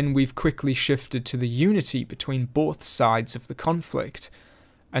 then we've quickly shifted to the unity between both sides of the conflict,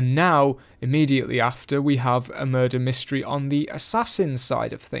 and now, immediately after, we have a murder mystery on the assassin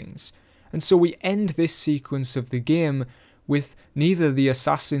side of things, and so we end this sequence of the game with neither the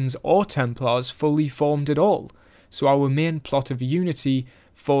assassins or Templars fully formed at all, so our main plot of Unity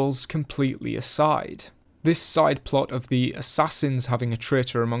falls completely aside. This side plot of the assassins having a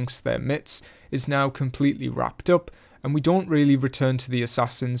traitor amongst their midst is now completely wrapped up, and we don't really return to the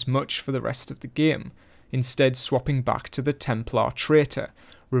assassins much for the rest of the game, instead swapping back to the Templar traitor,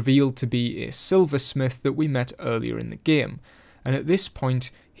 revealed to be a silversmith that we met earlier in the game, and at this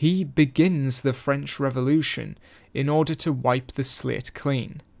point he begins the French Revolution in order to wipe the slate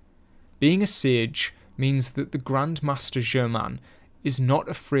clean. Being a sage means that the Grand Master Germain is not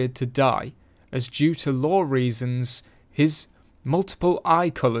afraid to die, as due to law reasons, his multiple eye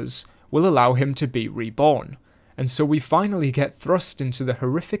colours will allow him to be reborn, and so we finally get thrust into the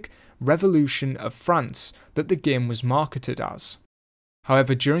horrific revolution of France that the game was marketed as.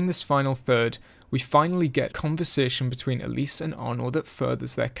 However, during this final third, we finally get conversation between Elise and Arno that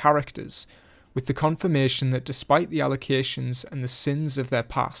furthers their characters, with the confirmation that despite the allocations and the sins of their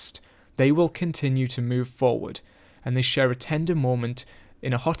past, they will continue to move forward, and they share a tender moment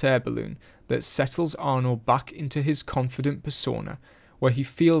in a hot air balloon that settles Arno back into his confident persona, where he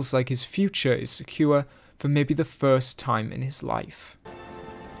feels like his future is secure for maybe the first time in his life.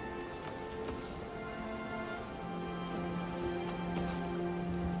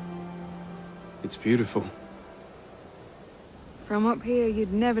 It's beautiful. From up here,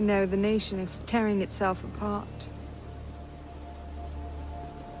 you'd never know the nation is tearing itself apart.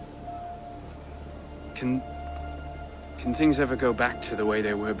 Can things ever go back to the way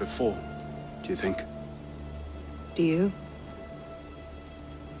they were before, do you think? Do you?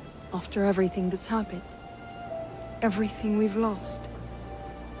 After everything that's happened? Everything we've lost?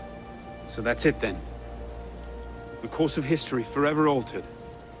 So that's it then. The course of history forever altered,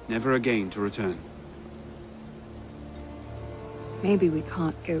 never again to return. Maybe we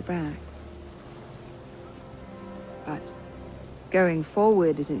can't go back. But going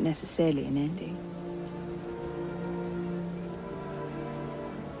forward isn't necessarily an ending.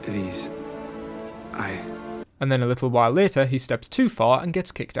 Elise, And then a little while later, he steps too far and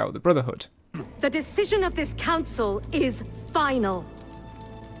gets kicked out of the Brotherhood. The decision of this council is final.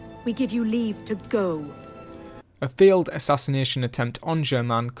 We give you leave to go. A failed assassination attempt on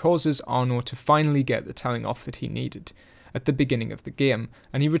Germain causes Arno to finally get the telling off that he needed at the beginning of the game,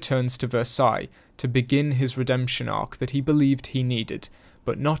 and he returns to Versailles to begin his redemption arc that he believed he needed,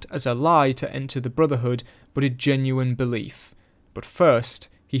 but not as a lie to enter the Brotherhood, but a genuine belief. But first,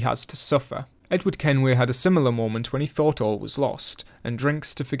 he has to suffer. Edward Kenway had a similar moment when he thought all was lost, and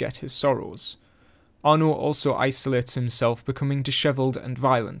drinks to forget his sorrows. Arno also isolates himself, becoming dishevelled and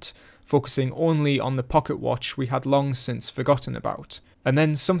violent, focusing only on the pocket watch we had long since forgotten about. And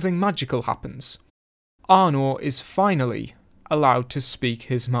then something magical happens. Arno is finally allowed to speak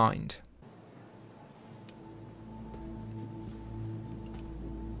his mind.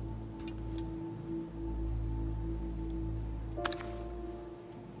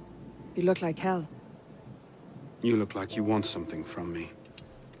 You look like hell. you look like you want something from me.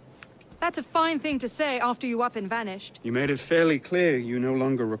 That's a fine thing to say after you up and vanished. You made it fairly clear you no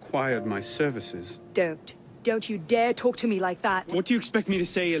longer required my services. Don't you dare talk to me like that. What do you expect me to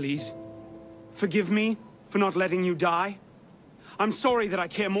say, Elise? Forgive me for not letting you die? I'm sorry that I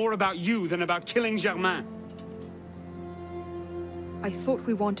care more about you than about killing Germain. I thought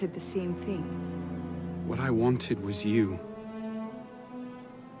we wanted the same thing. What I wanted was you.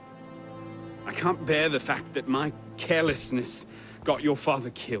 I can't bear the fact that my carelessness got your father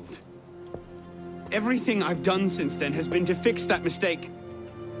killed. Everything I've done since then has been to fix that mistake.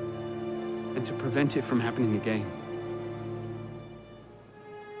 And to prevent it from happening again.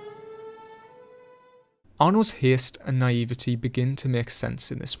 Arno's haste and naivety begin to make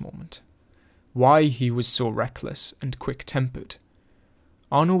sense in this moment. Why he was so reckless and quick-tempered.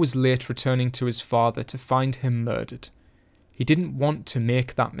 Arno was late returning to his father to find him murdered. He didn't want to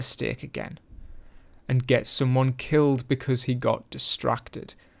make that mistake again. And get someone killed because he got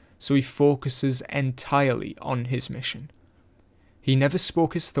distracted, so he focuses entirely on his mission. He never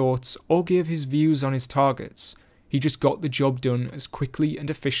spoke his thoughts or gave his views on his targets. He just got the job done as quickly and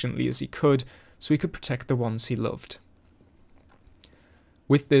efficiently as he could so he could protect the ones he loved.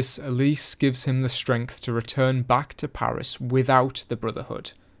 With this, Elise gives him the strength to return back to Paris without the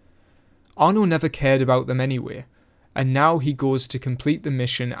Brotherhood. Arno never cared about them anyway, and now he goes to complete the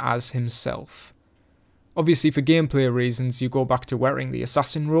mission as himself. Obviously, for gameplay reasons, you go back to wearing the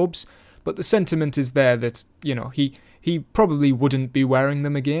assassin robes, but the sentiment is there that, you know, he probably wouldn't be wearing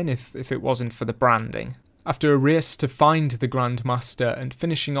them again if it wasn't for the branding. After a race to find the Grand Master and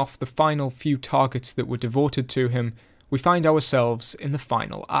finishing off the final few targets that were devoted to him, we find ourselves in the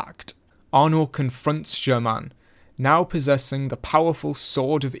final act. Arno confronts Germain, now possessing the powerful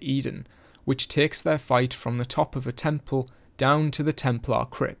Sword of Eden, which takes their fight from the top of a temple down to the Templar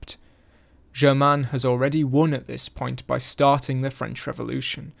crypt. Germain has already won at this point by starting the French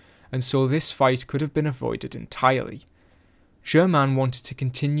Revolution, and so this fight could have been avoided entirely. Germain wanted to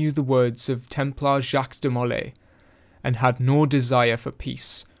continue the words of Templar Jacques de Molay, and had no desire for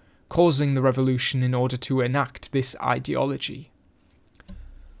peace, causing the revolution in order to enact this ideology.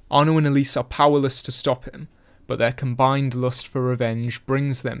 Arno and Elise are powerless to stop him, but their combined lust for revenge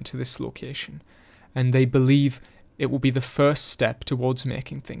brings them to this location, and they believe it will be the first step towards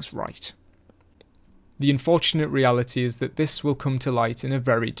making things right. The unfortunate reality is that this will come to light in a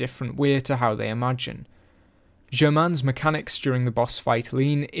very different way to how they imagine. Germain's mechanics during the boss fight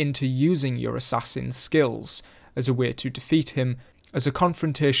lean into using your assassin's skills as a way to defeat him, as a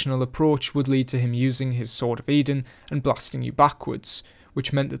confrontational approach would lead to him using his Sword of Eden and blasting you backwards,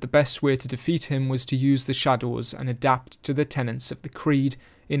 which meant that the best way to defeat him was to use the shadows and adapt to the tenets of the Creed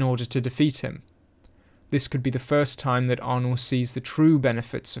in order to defeat him. This could be the first time that Arno sees the true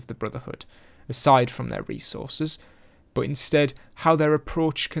benefits of the Brotherhood, aside from their resources, but instead how their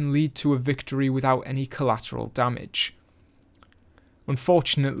approach can lead to a victory without any collateral damage.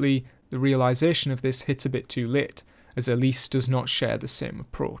 Unfortunately, the realization of this hits a bit too late, as Elise does not share the same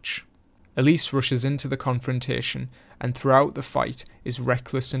approach. Elise rushes into the confrontation and throughout the fight is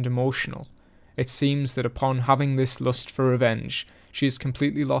reckless and emotional. It seems that upon having this lust for revenge, she has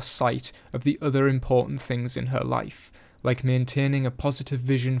completely lost sight of the other important things in her life, like maintaining a positive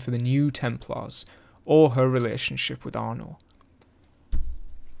vision for the new Templars, or her relationship with Arno.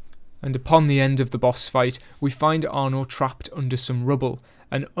 And upon the end of the boss fight, we find Arno trapped under some rubble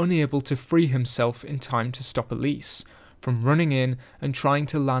and unable to free himself in time to stop Elise from running in and trying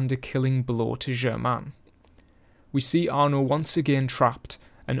to land a killing blow to Germain. We see Arno once again trapped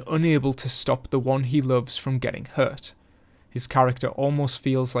and unable to stop the one he loves from getting hurt. His character almost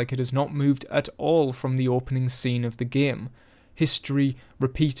feels like it has not moved at all from the opening scene of the game, history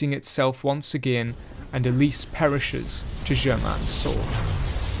repeating itself once again, and Elise perishes to Germain's sword.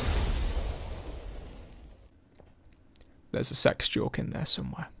 There's a sex joke in there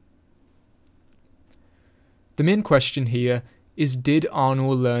somewhere. The main question here is, did Arno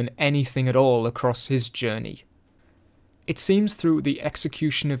learn anything at all across his journey? It seems through the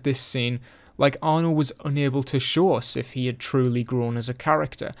execution of this scene like Arno was unable to show us if he had truly grown as a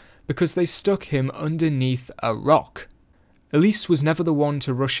character, because they stuck him underneath a rock. Elise was never the one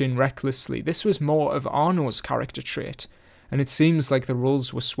to rush in recklessly. This was more of Arno's character trait, and it seems like the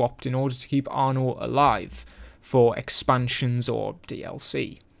roles were swapped in order to keep Arno alive for expansions or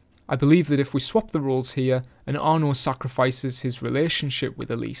DLC. I believe that if we swap the roles here, and Arno sacrifices his relationship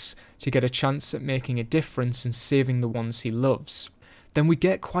with Elise to get a chance at making a difference and saving the ones he loves, then we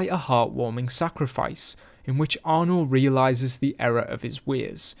get quite a heartwarming sacrifice, in which Arno realises the error of his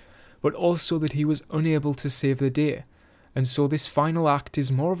ways, but also that he was unable to save the day, and so this final act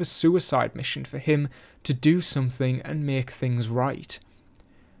is more of a suicide mission for him to do something and make things right.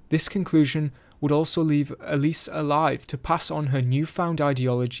 This conclusion would also leave Elise alive to pass on her newfound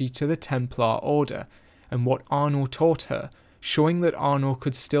ideology to the Templar Order, and what Arno taught her, showing that Arno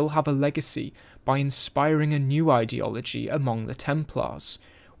could still have a legacy by inspiring a new ideology among the Templars,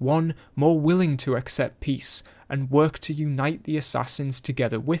 one more willing to accept peace and work to unite the assassins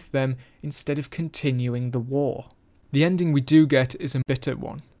together with them instead of continuing the war. The ending we do get is a bitter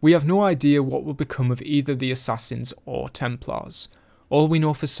one. We have no idea what will become of either the assassins or Templars. All we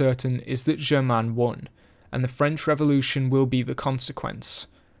know for certain is that Germain won, and the French Revolution will be the consequence.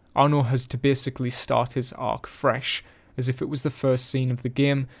 Arno has to basically start his arc fresh, as if it was the first scene of the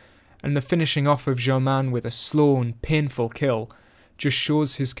game, and the finishing off of Germain with a slow and painful kill just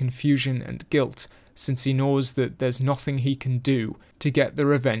shows his confusion and guilt, since he knows that there's nothing he can do to get the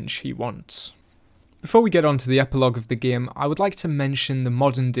revenge he wants. Before we get on to the epilogue of the game, I would like to mention the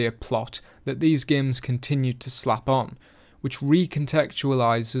modern day plot that these games continue to slap on, which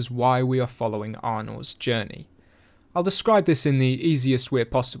recontextualizes why we are following Arno's journey. I'll describe this in the easiest way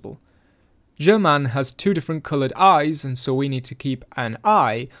possible. Germain has two different coloured eyes, and so we need to keep an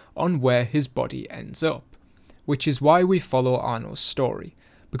eye on where his body ends up, which is why we follow Arno's story,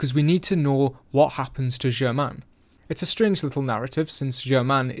 because we need to know what happens to Germain. It's a strange little narrative, since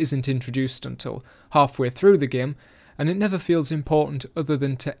Germain isn't introduced until halfway through the game, and it never feels important other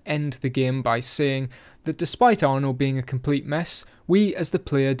than to end the game by saying that despite Arno being a complete mess, we as the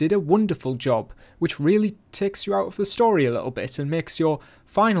player did a wonderful job, which really takes you out of the story a little bit and makes your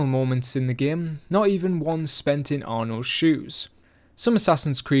final moments in the game not even one spent in Arno's shoes. Some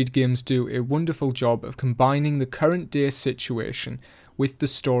Assassin's Creed games do a wonderful job of combining the current day situation with the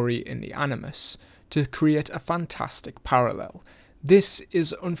story in the Animus to create a fantastic parallel. This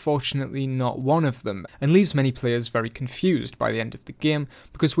is unfortunately not one of them, and leaves many players very confused by the end of the game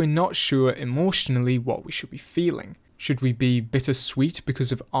because we're not sure emotionally what we should be feeling. Should we be bittersweet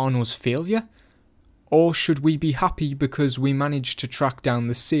because of Arno's failure? Or should we be happy because we managed to track down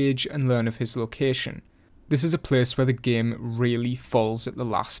the sage and learn of his location? this is a place where the game really falls at the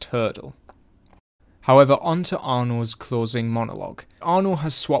last hurdle. However, on to Arno's closing monologue. Arno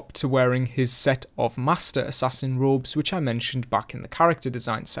has swapped to wearing his set of Master Assassin robes, which I mentioned back in the character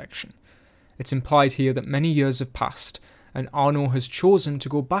design section. It's implied here that many years have passed, and Arno has chosen to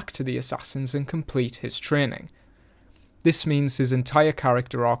go back to the Assassins and complete his training. This means his entire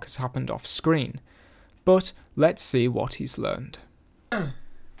character arc has happened off screen, but let's see what he's learned.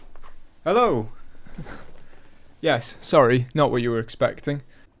 Hello! Yes, sorry, not what you were expecting.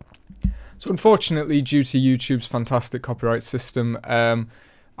 So unfortunately, due to YouTube's fantastic copyright system,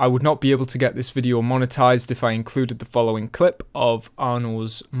 I would not be able to get this video monetized if I included the following clip of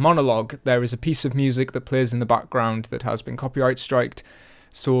Arno's monologue. There is a piece of music that plays in the background that has been copyright striked.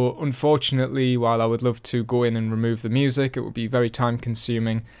 So unfortunately, while I would love to go in and remove the music, it would be very time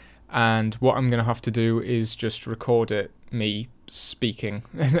consuming. And what I'm going to have to do is just record it, me speaking,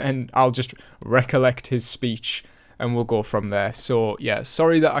 and I'll just recollect his speech and we'll go from there. So yeah,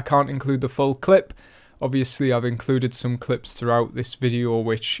 sorry that I can't include the full clip. Obviously I've included some clips throughout this video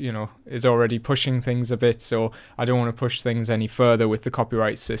which, you know, is already pushing things a bit, so I don't want to push things any further with the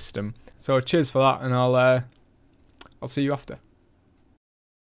copyright system. So cheers for that, and I'll see you after.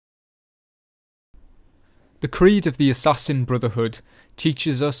 The creed of the Assassin Brotherhood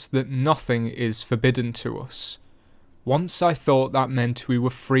teaches us that nothing is forbidden to us. Once I thought that meant we were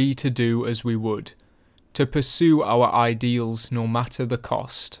free to do as we would, to pursue our ideals no matter the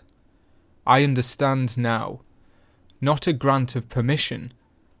cost. I understand now. Not a grant of permission,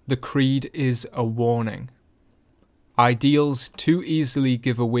 the creed is a warning. Ideals too easily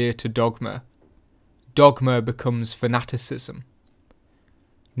give way to dogma. Dogma becomes fanaticism.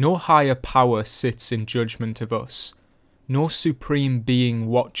 No higher power sits in judgment of us. No supreme being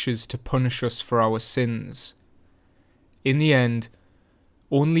watches to punish us for our sins. In the end,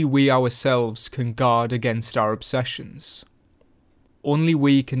 only we ourselves can guard against our obsessions. Only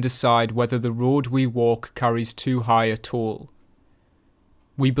we can decide whether the road we walk carries too high a toll.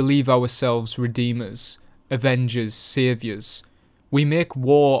 We believe ourselves redeemers, avengers, saviours. We make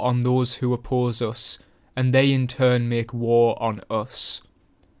war on those who oppose us, and they in turn make war on us.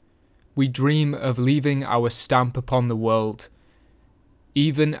 We dream of leaving our stamp upon the world,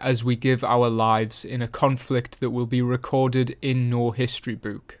 even as we give our lives in a conflict that will be recorded in no history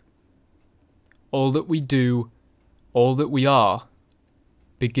book. All that we do, all that we are,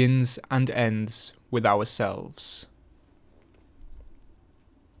 begins and ends with ourselves.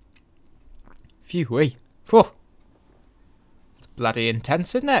 Phew-wee. Whoa. It's bloody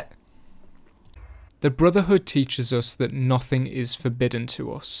intense, isn't it? The Brotherhood teaches us that nothing is forbidden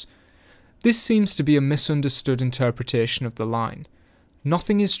to us. This seems to be a misunderstood interpretation of the line.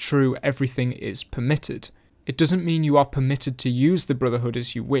 Nothing is true, everything is permitted. It doesn't mean you are permitted to use the Brotherhood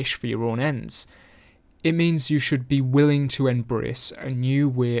as you wish for your own ends. It means you should be willing to embrace a new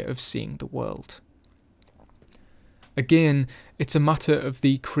way of seeing the world. Again, it's a matter of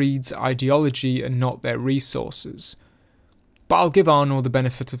the Creed's ideology and not their resources. But I'll give Arno the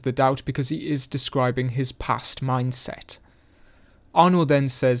benefit of the doubt because he is describing his past mindset. Arno then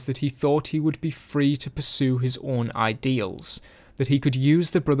says that he thought he would be free to pursue his own ideals, that he could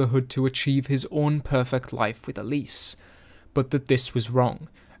use the Brotherhood to achieve his own perfect life with Elise, but that this was wrong,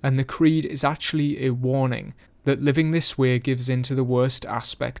 and the Creed is actually a warning that living this way gives in to the worst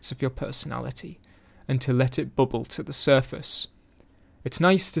aspects of your personality, and to let it bubble to the surface. It's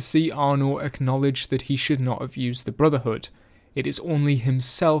nice to see Arno acknowledge that he should not have used the Brotherhood. It is only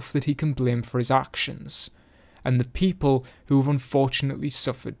himself that he can blame for his actions, and the people who have unfortunately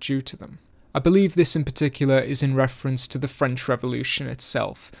suffered due to them. I believe this in particular is in reference to the French Revolution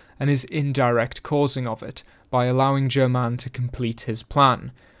itself, and his indirect causing of it, by allowing Germain to complete his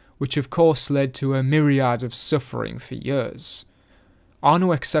plan, which of course led to a myriad of suffering for years.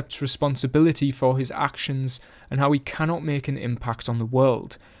 Arno accepts responsibility for his actions and how he cannot make an impact on the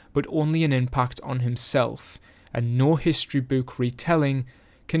world, but only an impact on himself, and no history book retelling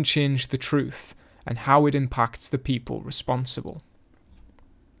can change the truth and how it impacts the people responsible.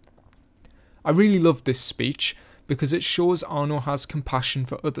 I really loved this speech because it shows Arno has compassion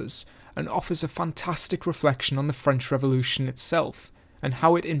for others and offers a fantastic reflection on the French Revolution itself and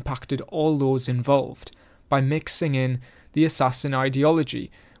how it impacted all those involved by mixing in the assassin ideology,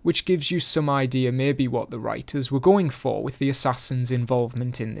 which gives you some idea maybe what the writers were going for with the assassins'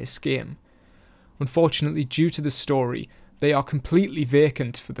 involvement in this game. Unfortunately, due to the story, they are completely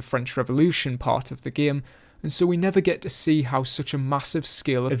vacant for the French Revolution part of the game, and so we never get to see how such a massive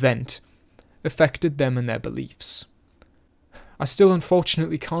scale event affected them and their beliefs. I still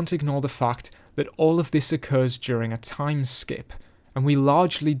unfortunately can't ignore the fact that all of this occurs during a time skip, and we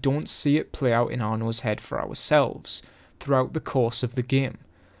largely don't see it play out in Arno's head for ourselves throughout the course of the game.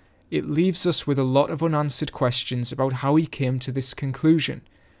 It leaves us with a lot of unanswered questions about how he came to this conclusion,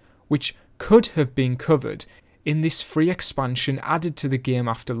 which could have been covered in this free expansion added to the game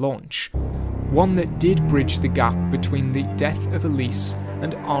after launch, one that did bridge the gap between the death of Elise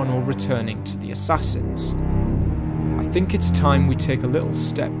and Arno returning to the Assassins. I think it's time we take a little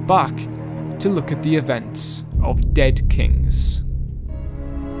step back to look at the events of Dead Kings.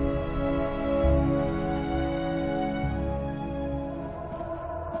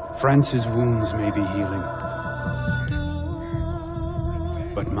 France's wounds may be healing,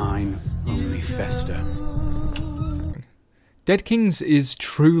 but mine only fester. Dead Kings is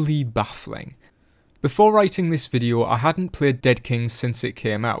truly baffling. Before writing this video, I hadn't played Dead Kings since it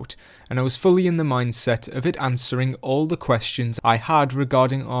came out, and I was fully in the mindset of it answering all the questions I had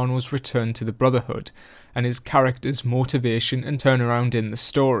regarding Arno's return to the Brotherhood, and his character's motivation and turnaround in the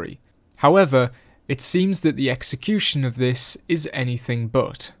story. However, it seems that the execution of this is anything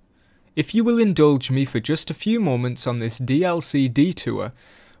but. If you will indulge me for just a few moments on this DLC detour,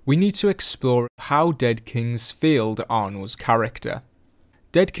 we need to explore how Dead Kings failed Arno's character.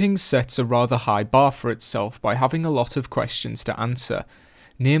 Dead Kings sets a rather high bar for itself by having a lot of questions to answer,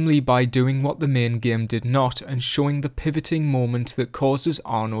 namely by doing what the main game did not and showing the pivoting moment that causes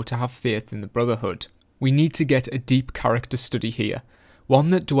Arno to have faith in the Brotherhood. We need to get a deep character study here, one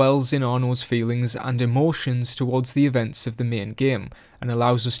that dwells in Arno's feelings and emotions towards the events of the main game, and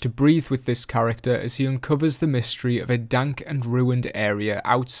allows us to breathe with this character as he uncovers the mystery of a dank and ruined area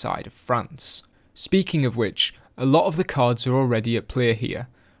outside of France. Speaking of which, a lot of the cards are already at play here.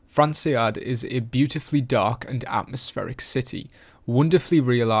 Franciade is a beautifully dark and atmospheric city, wonderfully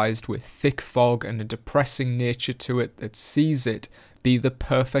realised with thick fog and a depressing nature to it that sees it be the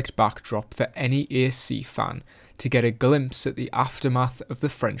perfect backdrop for any AC fan to get a glimpse at the aftermath of the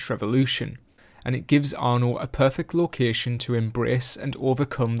French Revolution, and it gives Arno a perfect location to embrace and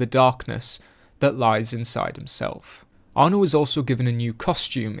overcome the darkness that lies inside himself. Arno is also given a new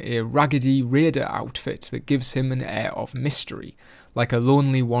costume, a raggedy raider outfit that gives him an air of mystery, like a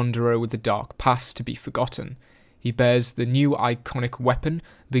lonely wanderer with a dark past to be forgotten. He bears the new iconic weapon,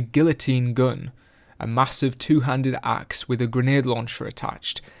 the guillotine gun, a massive two-handed axe with a grenade launcher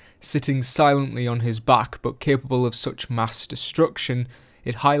attached. Sitting silently on his back but capable of such mass destruction,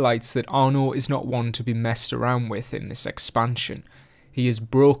 it highlights that Arno is not one to be messed around with in this expansion. He is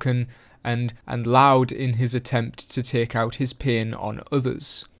broken and loud in his attempt to take out his pain on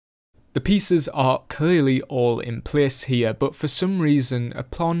others. The pieces are clearly all in place here, but for some reason,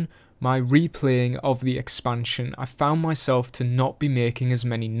 upon my replaying of the expansion, I found myself to not be making as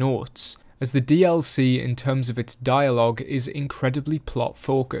many notes, as the DLC in terms of its dialogue is incredibly plot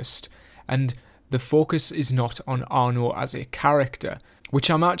focused, and the focus is not on Arno as a character, which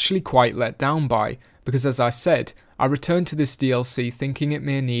I'm actually quite let down by, because as I said, I returned to this DLC thinking it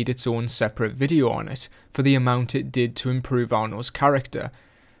may need its own separate video on it, for the amount it did to improve Arno's character.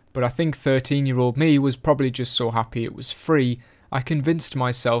 But I think 13-year-old me was probably just so happy it was free, I convinced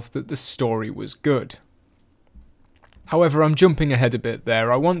myself that the story was good. However, I'm jumping ahead a bit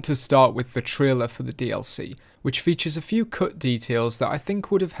there. I want to start with the trailer for the DLC, which features a few cut details that I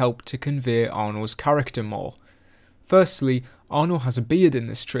think would have helped to convey Arno's character more. Firstly, Arno has a beard in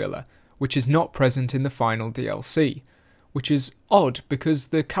this trailer, which is not present in the final DLC, which is odd because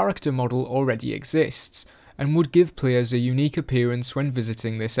the character model already exists, and would give players a unique appearance when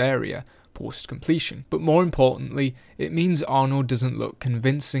visiting this area, post-completion. But more importantly, it means Arno doesn't look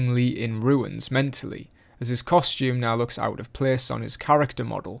convincingly in ruins mentally, as his costume now looks out of place on his character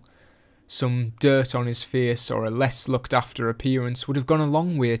model. Some dirt on his face or a less looked after appearance would have gone a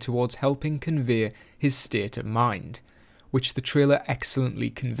long way towards helping convey his state of mind, which the trailer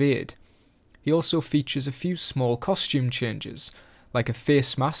excellently conveyed. He also features a few small costume changes, like a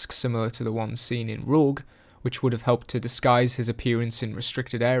face mask similar to the one seen in Rogue, which would have helped to disguise his appearance in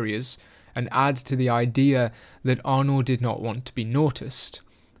restricted areas, and add to the idea that Arno did not want to be noticed,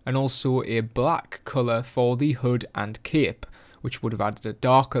 and also a black colour for the hood and cape, which would have added a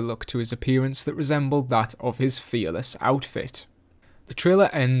darker look to his appearance that resembled that of his fearless outfit. The trailer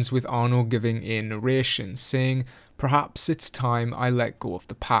ends with Arno giving a narration saying, "Perhaps it's time I let go of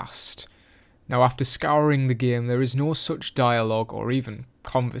the past." Now, after scouring the game, there is no such dialogue or even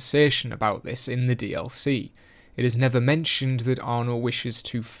conversation about this in the DLC. It is never mentioned that Arno wishes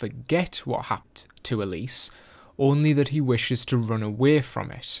to forget what happened to Elise, only that he wishes to run away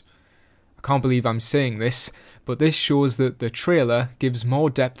from it. I can't believe I'm saying this, but this shows that the trailer gives more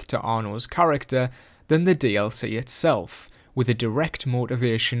depth to Arno's character than the DLC itself, with a direct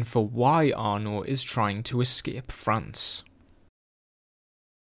motivation for why Arno is trying to escape France.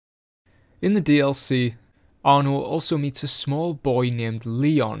 In the DLC, Arno also meets a small boy named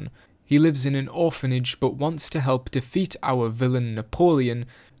Leon. He lives in an orphanage but wants to help defeat our villain Napoleon.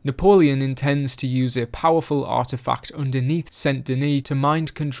 Napoleon intends to use a powerful artifact underneath Saint Denis to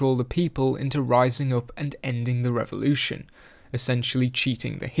mind control the people into rising up and ending the revolution, essentially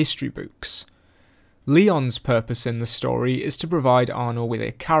cheating the history books. Leon's purpose in the story is to provide Arno with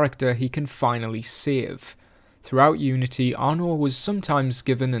a character he can finally save. Throughout Unity, Arno was sometimes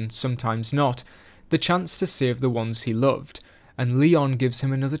given and sometimes not the chance to save the ones he loved, and Leon gives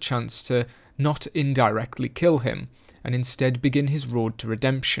him another chance to not indirectly kill him, and instead begin his road to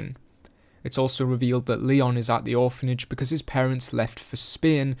redemption. It's also revealed that Leon is at the orphanage because his parents left for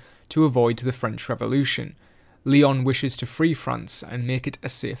Spain to avoid the French Revolution. Leon wishes to free France and make it a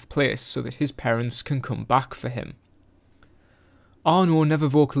safe place so that his parents can come back for him. Arno never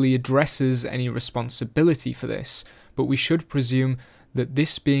vocally addresses any responsibility for this, but we should presume that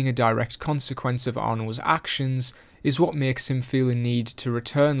this being a direct consequence of Arno's actions is what makes him feel a need to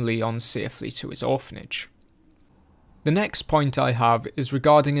return Leon safely to his orphanage. The next point I have is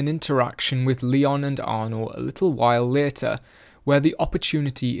regarding an interaction with Leon and Arno a little while later, where the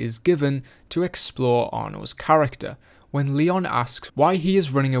opportunity is given to explore Arno's character, when Leon asks why he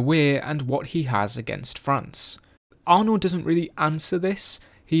is running away and what he has against France. Arno doesn't really answer this,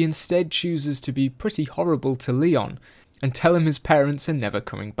 he instead chooses to be pretty horrible to Leon, and tell him his parents are never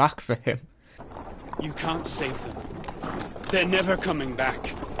coming back for him. You can't save them. They're never coming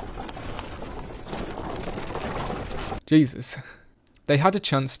back. Jesus. They had a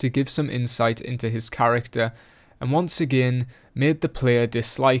chance to give some insight into his character, and once again made the player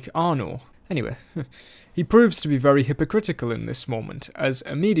dislike Arno. Anyway, he proves to be very hypocritical in this moment, as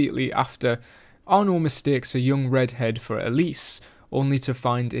immediately after, Arno mistakes a young redhead for Elise, only to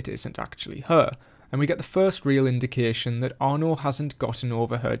find it isn't actually her, and we get the first real indication that Arno hasn't gotten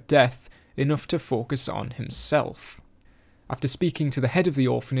over her death enough to focus on himself. After speaking to the head of the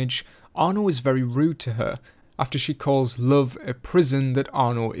orphanage, Arno is very rude to her, after she calls love a prison that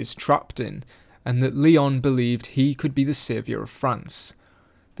Arno is trapped in, and that Leon believed he could be the saviour of France.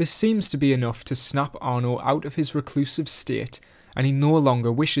 This seems to be enough to snap Arno out of his reclusive state, and he no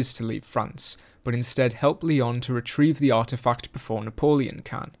longer wishes to leave France, but instead help Leon to retrieve the artifact before Napoleon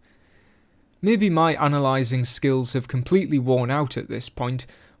can. Maybe my analysing skills have completely worn out at this point,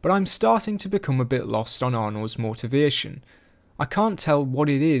 but I'm starting to become a bit lost on Arno's motivation. I can't tell what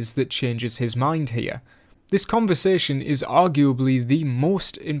it is that changes his mind here. This conversation is arguably the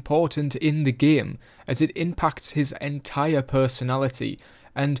most important in the game, as it impacts his entire personality,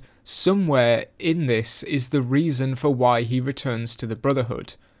 and somewhere in this is the reason for why he returns to the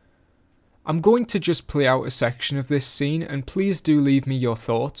Brotherhood. I'm going to just play out a section of this scene, and please do leave me your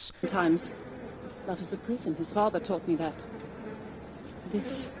thoughts. Sometimes love is a prison. His father taught me that.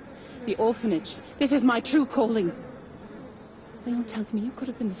 This, the orphanage, this is my true calling. Leon tells me you could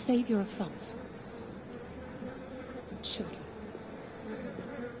have been the saviour of France. Children.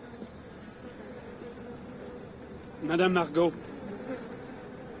 Madame Margot.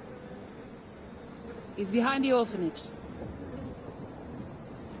 He's behind the orphanage.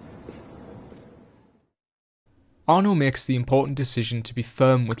 Arno makes the important decision to be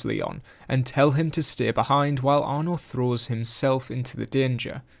firm with Leon and tell him to stay behind while Arno throws himself into the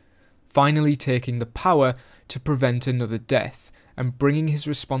danger, finally taking the power to prevent another death and bringing his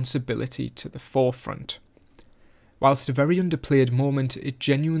responsibility to the forefront. Whilst a very underplayed moment, it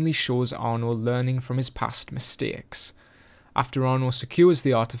genuinely shows Arno learning from his past mistakes. After Arno secures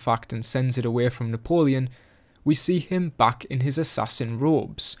the artifact and sends it away from Napoleon, we see him back in his assassin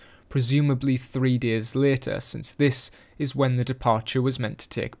robes, presumably 3 days later, since this is when the departure was meant to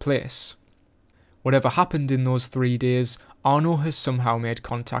take place. Whatever happened in those 3 days, Arno has somehow made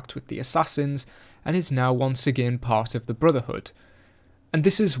contact with the assassins and is now once again part of the Brotherhood. And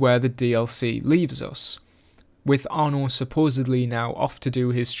this is where the DLC leaves us, with Arno supposedly now off to do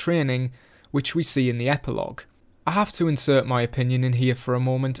his training, which we see in the epilogue. I have to insert my opinion in here for a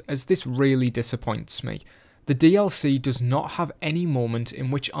moment, as this really disappoints me. The DLC does not have any moment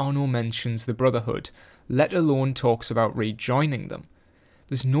in which Arno mentions the Brotherhood, let alone talks about rejoining them.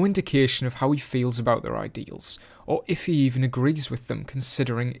 There's no indication of how he feels about their ideals, or if he even agrees with them,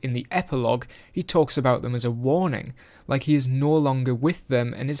 considering in the epilogue he talks about them as a warning, like he is no longer with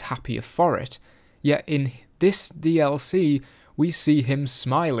them and is happier for it. Yet in this DLC, we see him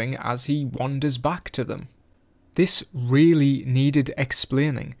smiling as he wanders back to them. This really needed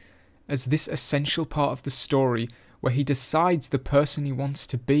explaining, as this essential part of the story, where he decides the person he wants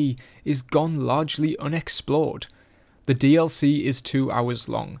to be, is gone largely unexplored. The DLC is 2 hours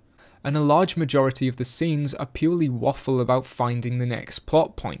long, and a large majority of the scenes are purely waffle about finding the next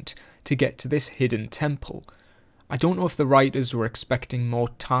plot point, to get to this hidden temple. I don't know if the writers were expecting more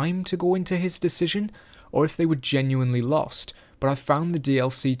time to go into his decision, or if they were genuinely lost, but I found the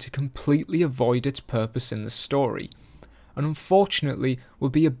DLC to completely avoid its purpose in the story, and unfortunately will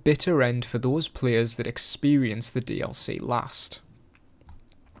be a bitter end for those players that experience the DLC last.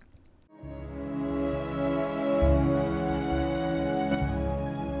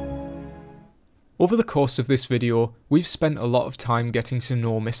 Over the course of this video, we've spent a lot of time getting to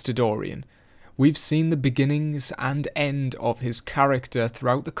know Mr. Dorian. We've seen the beginnings and end of his character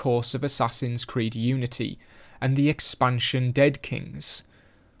throughout the course of Assassin's Creed Unity, and the expansion Dead Kings.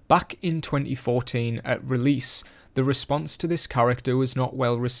 Back in 2014 at release, the response to this character was not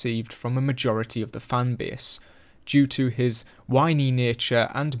well received from a majority of the fanbase, due to his whiny nature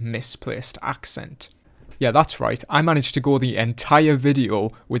and misplaced accent. Yeah, that's right, I managed to go the entire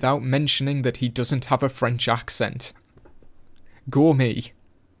video without mentioning that he doesn't have a French accent. Go me.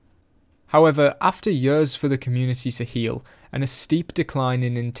 However, after years for the community to heal, and a steep decline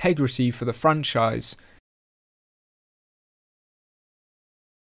in integrity for the franchise,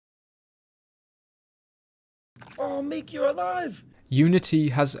 Oh, Meek, you're alive! Unity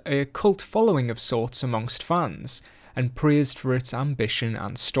has a cult following of sorts amongst fans, and praised for its ambition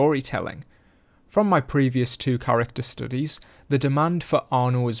and storytelling. From my previous 2 character studies, the demand for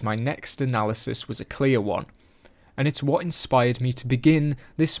Arno as my next analysis was a clear one, and it's what inspired me to begin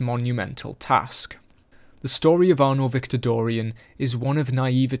this monumental task. The story of Arno Victor Dorian is one of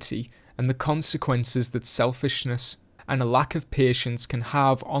naivety and the consequences that selfishness and a lack of patience can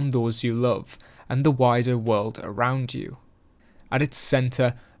have on those you love and the wider world around you. At its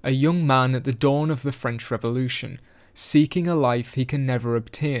centre, a young man at the dawn of the French Revolution, seeking a life he can never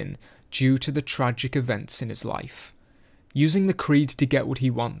obtain due to the tragic events in his life. Using the creed to get what he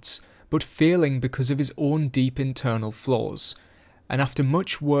wants, but failing because of his own deep internal flaws, and after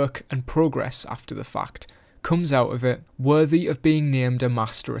much work and progress after the fact, comes out of it worthy of being named a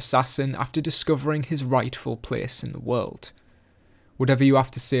master assassin after discovering his rightful place in the world. Whatever you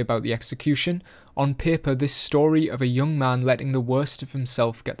have to say about the execution, on paper this story of a young man letting the worst of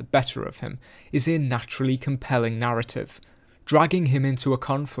himself get the better of him is a naturally compelling narrative, dragging him into a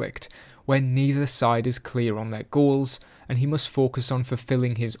conflict where neither side is clear on their goals, and he must focus on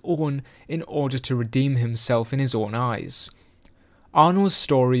fulfilling his own in order to redeem himself in his own eyes. Arno's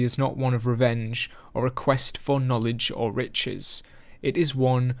story is not one of revenge or a quest for knowledge or riches, it is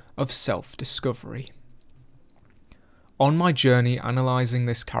one of self-discovery. On my journey analysing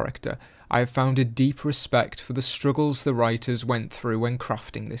this character, I have found a deep respect for the struggles the writers went through when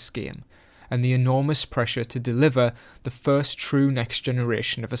crafting this game, and the enormous pressure to deliver the first true next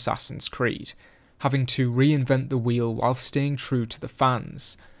generation of Assassin's Creed, having to reinvent the wheel while staying true to the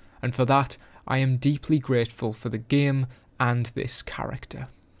fans, and for that I am deeply grateful for the game and this character.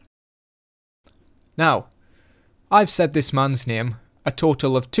 Now, I've said this man's name a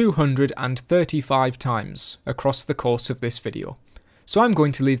total of 235 times across the course of this video, so I'm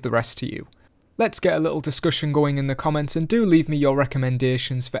going to leave the rest to you. Let's get a little discussion going in the comments, and do leave me your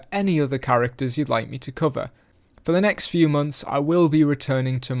recommendations for any other characters you'd like me to cover. For the next few months I will be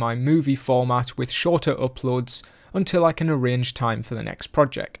returning to my movie format with shorter uploads until I can arrange time for the next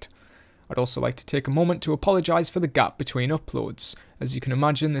project. I'd also like to take a moment to apologise for the gap between uploads. As you can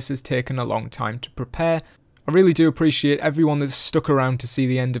imagine, this has taken a long time to prepare. I really do appreciate everyone that's stuck around to see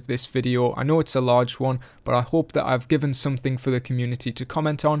the end of this video. I know it's a large one, but I hope that I've given something for the community to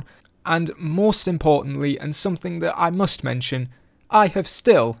comment on. And most importantly, and something that I must mention, I have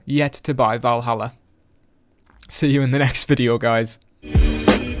still yet to buy Valhalla. See you in the next video, guys.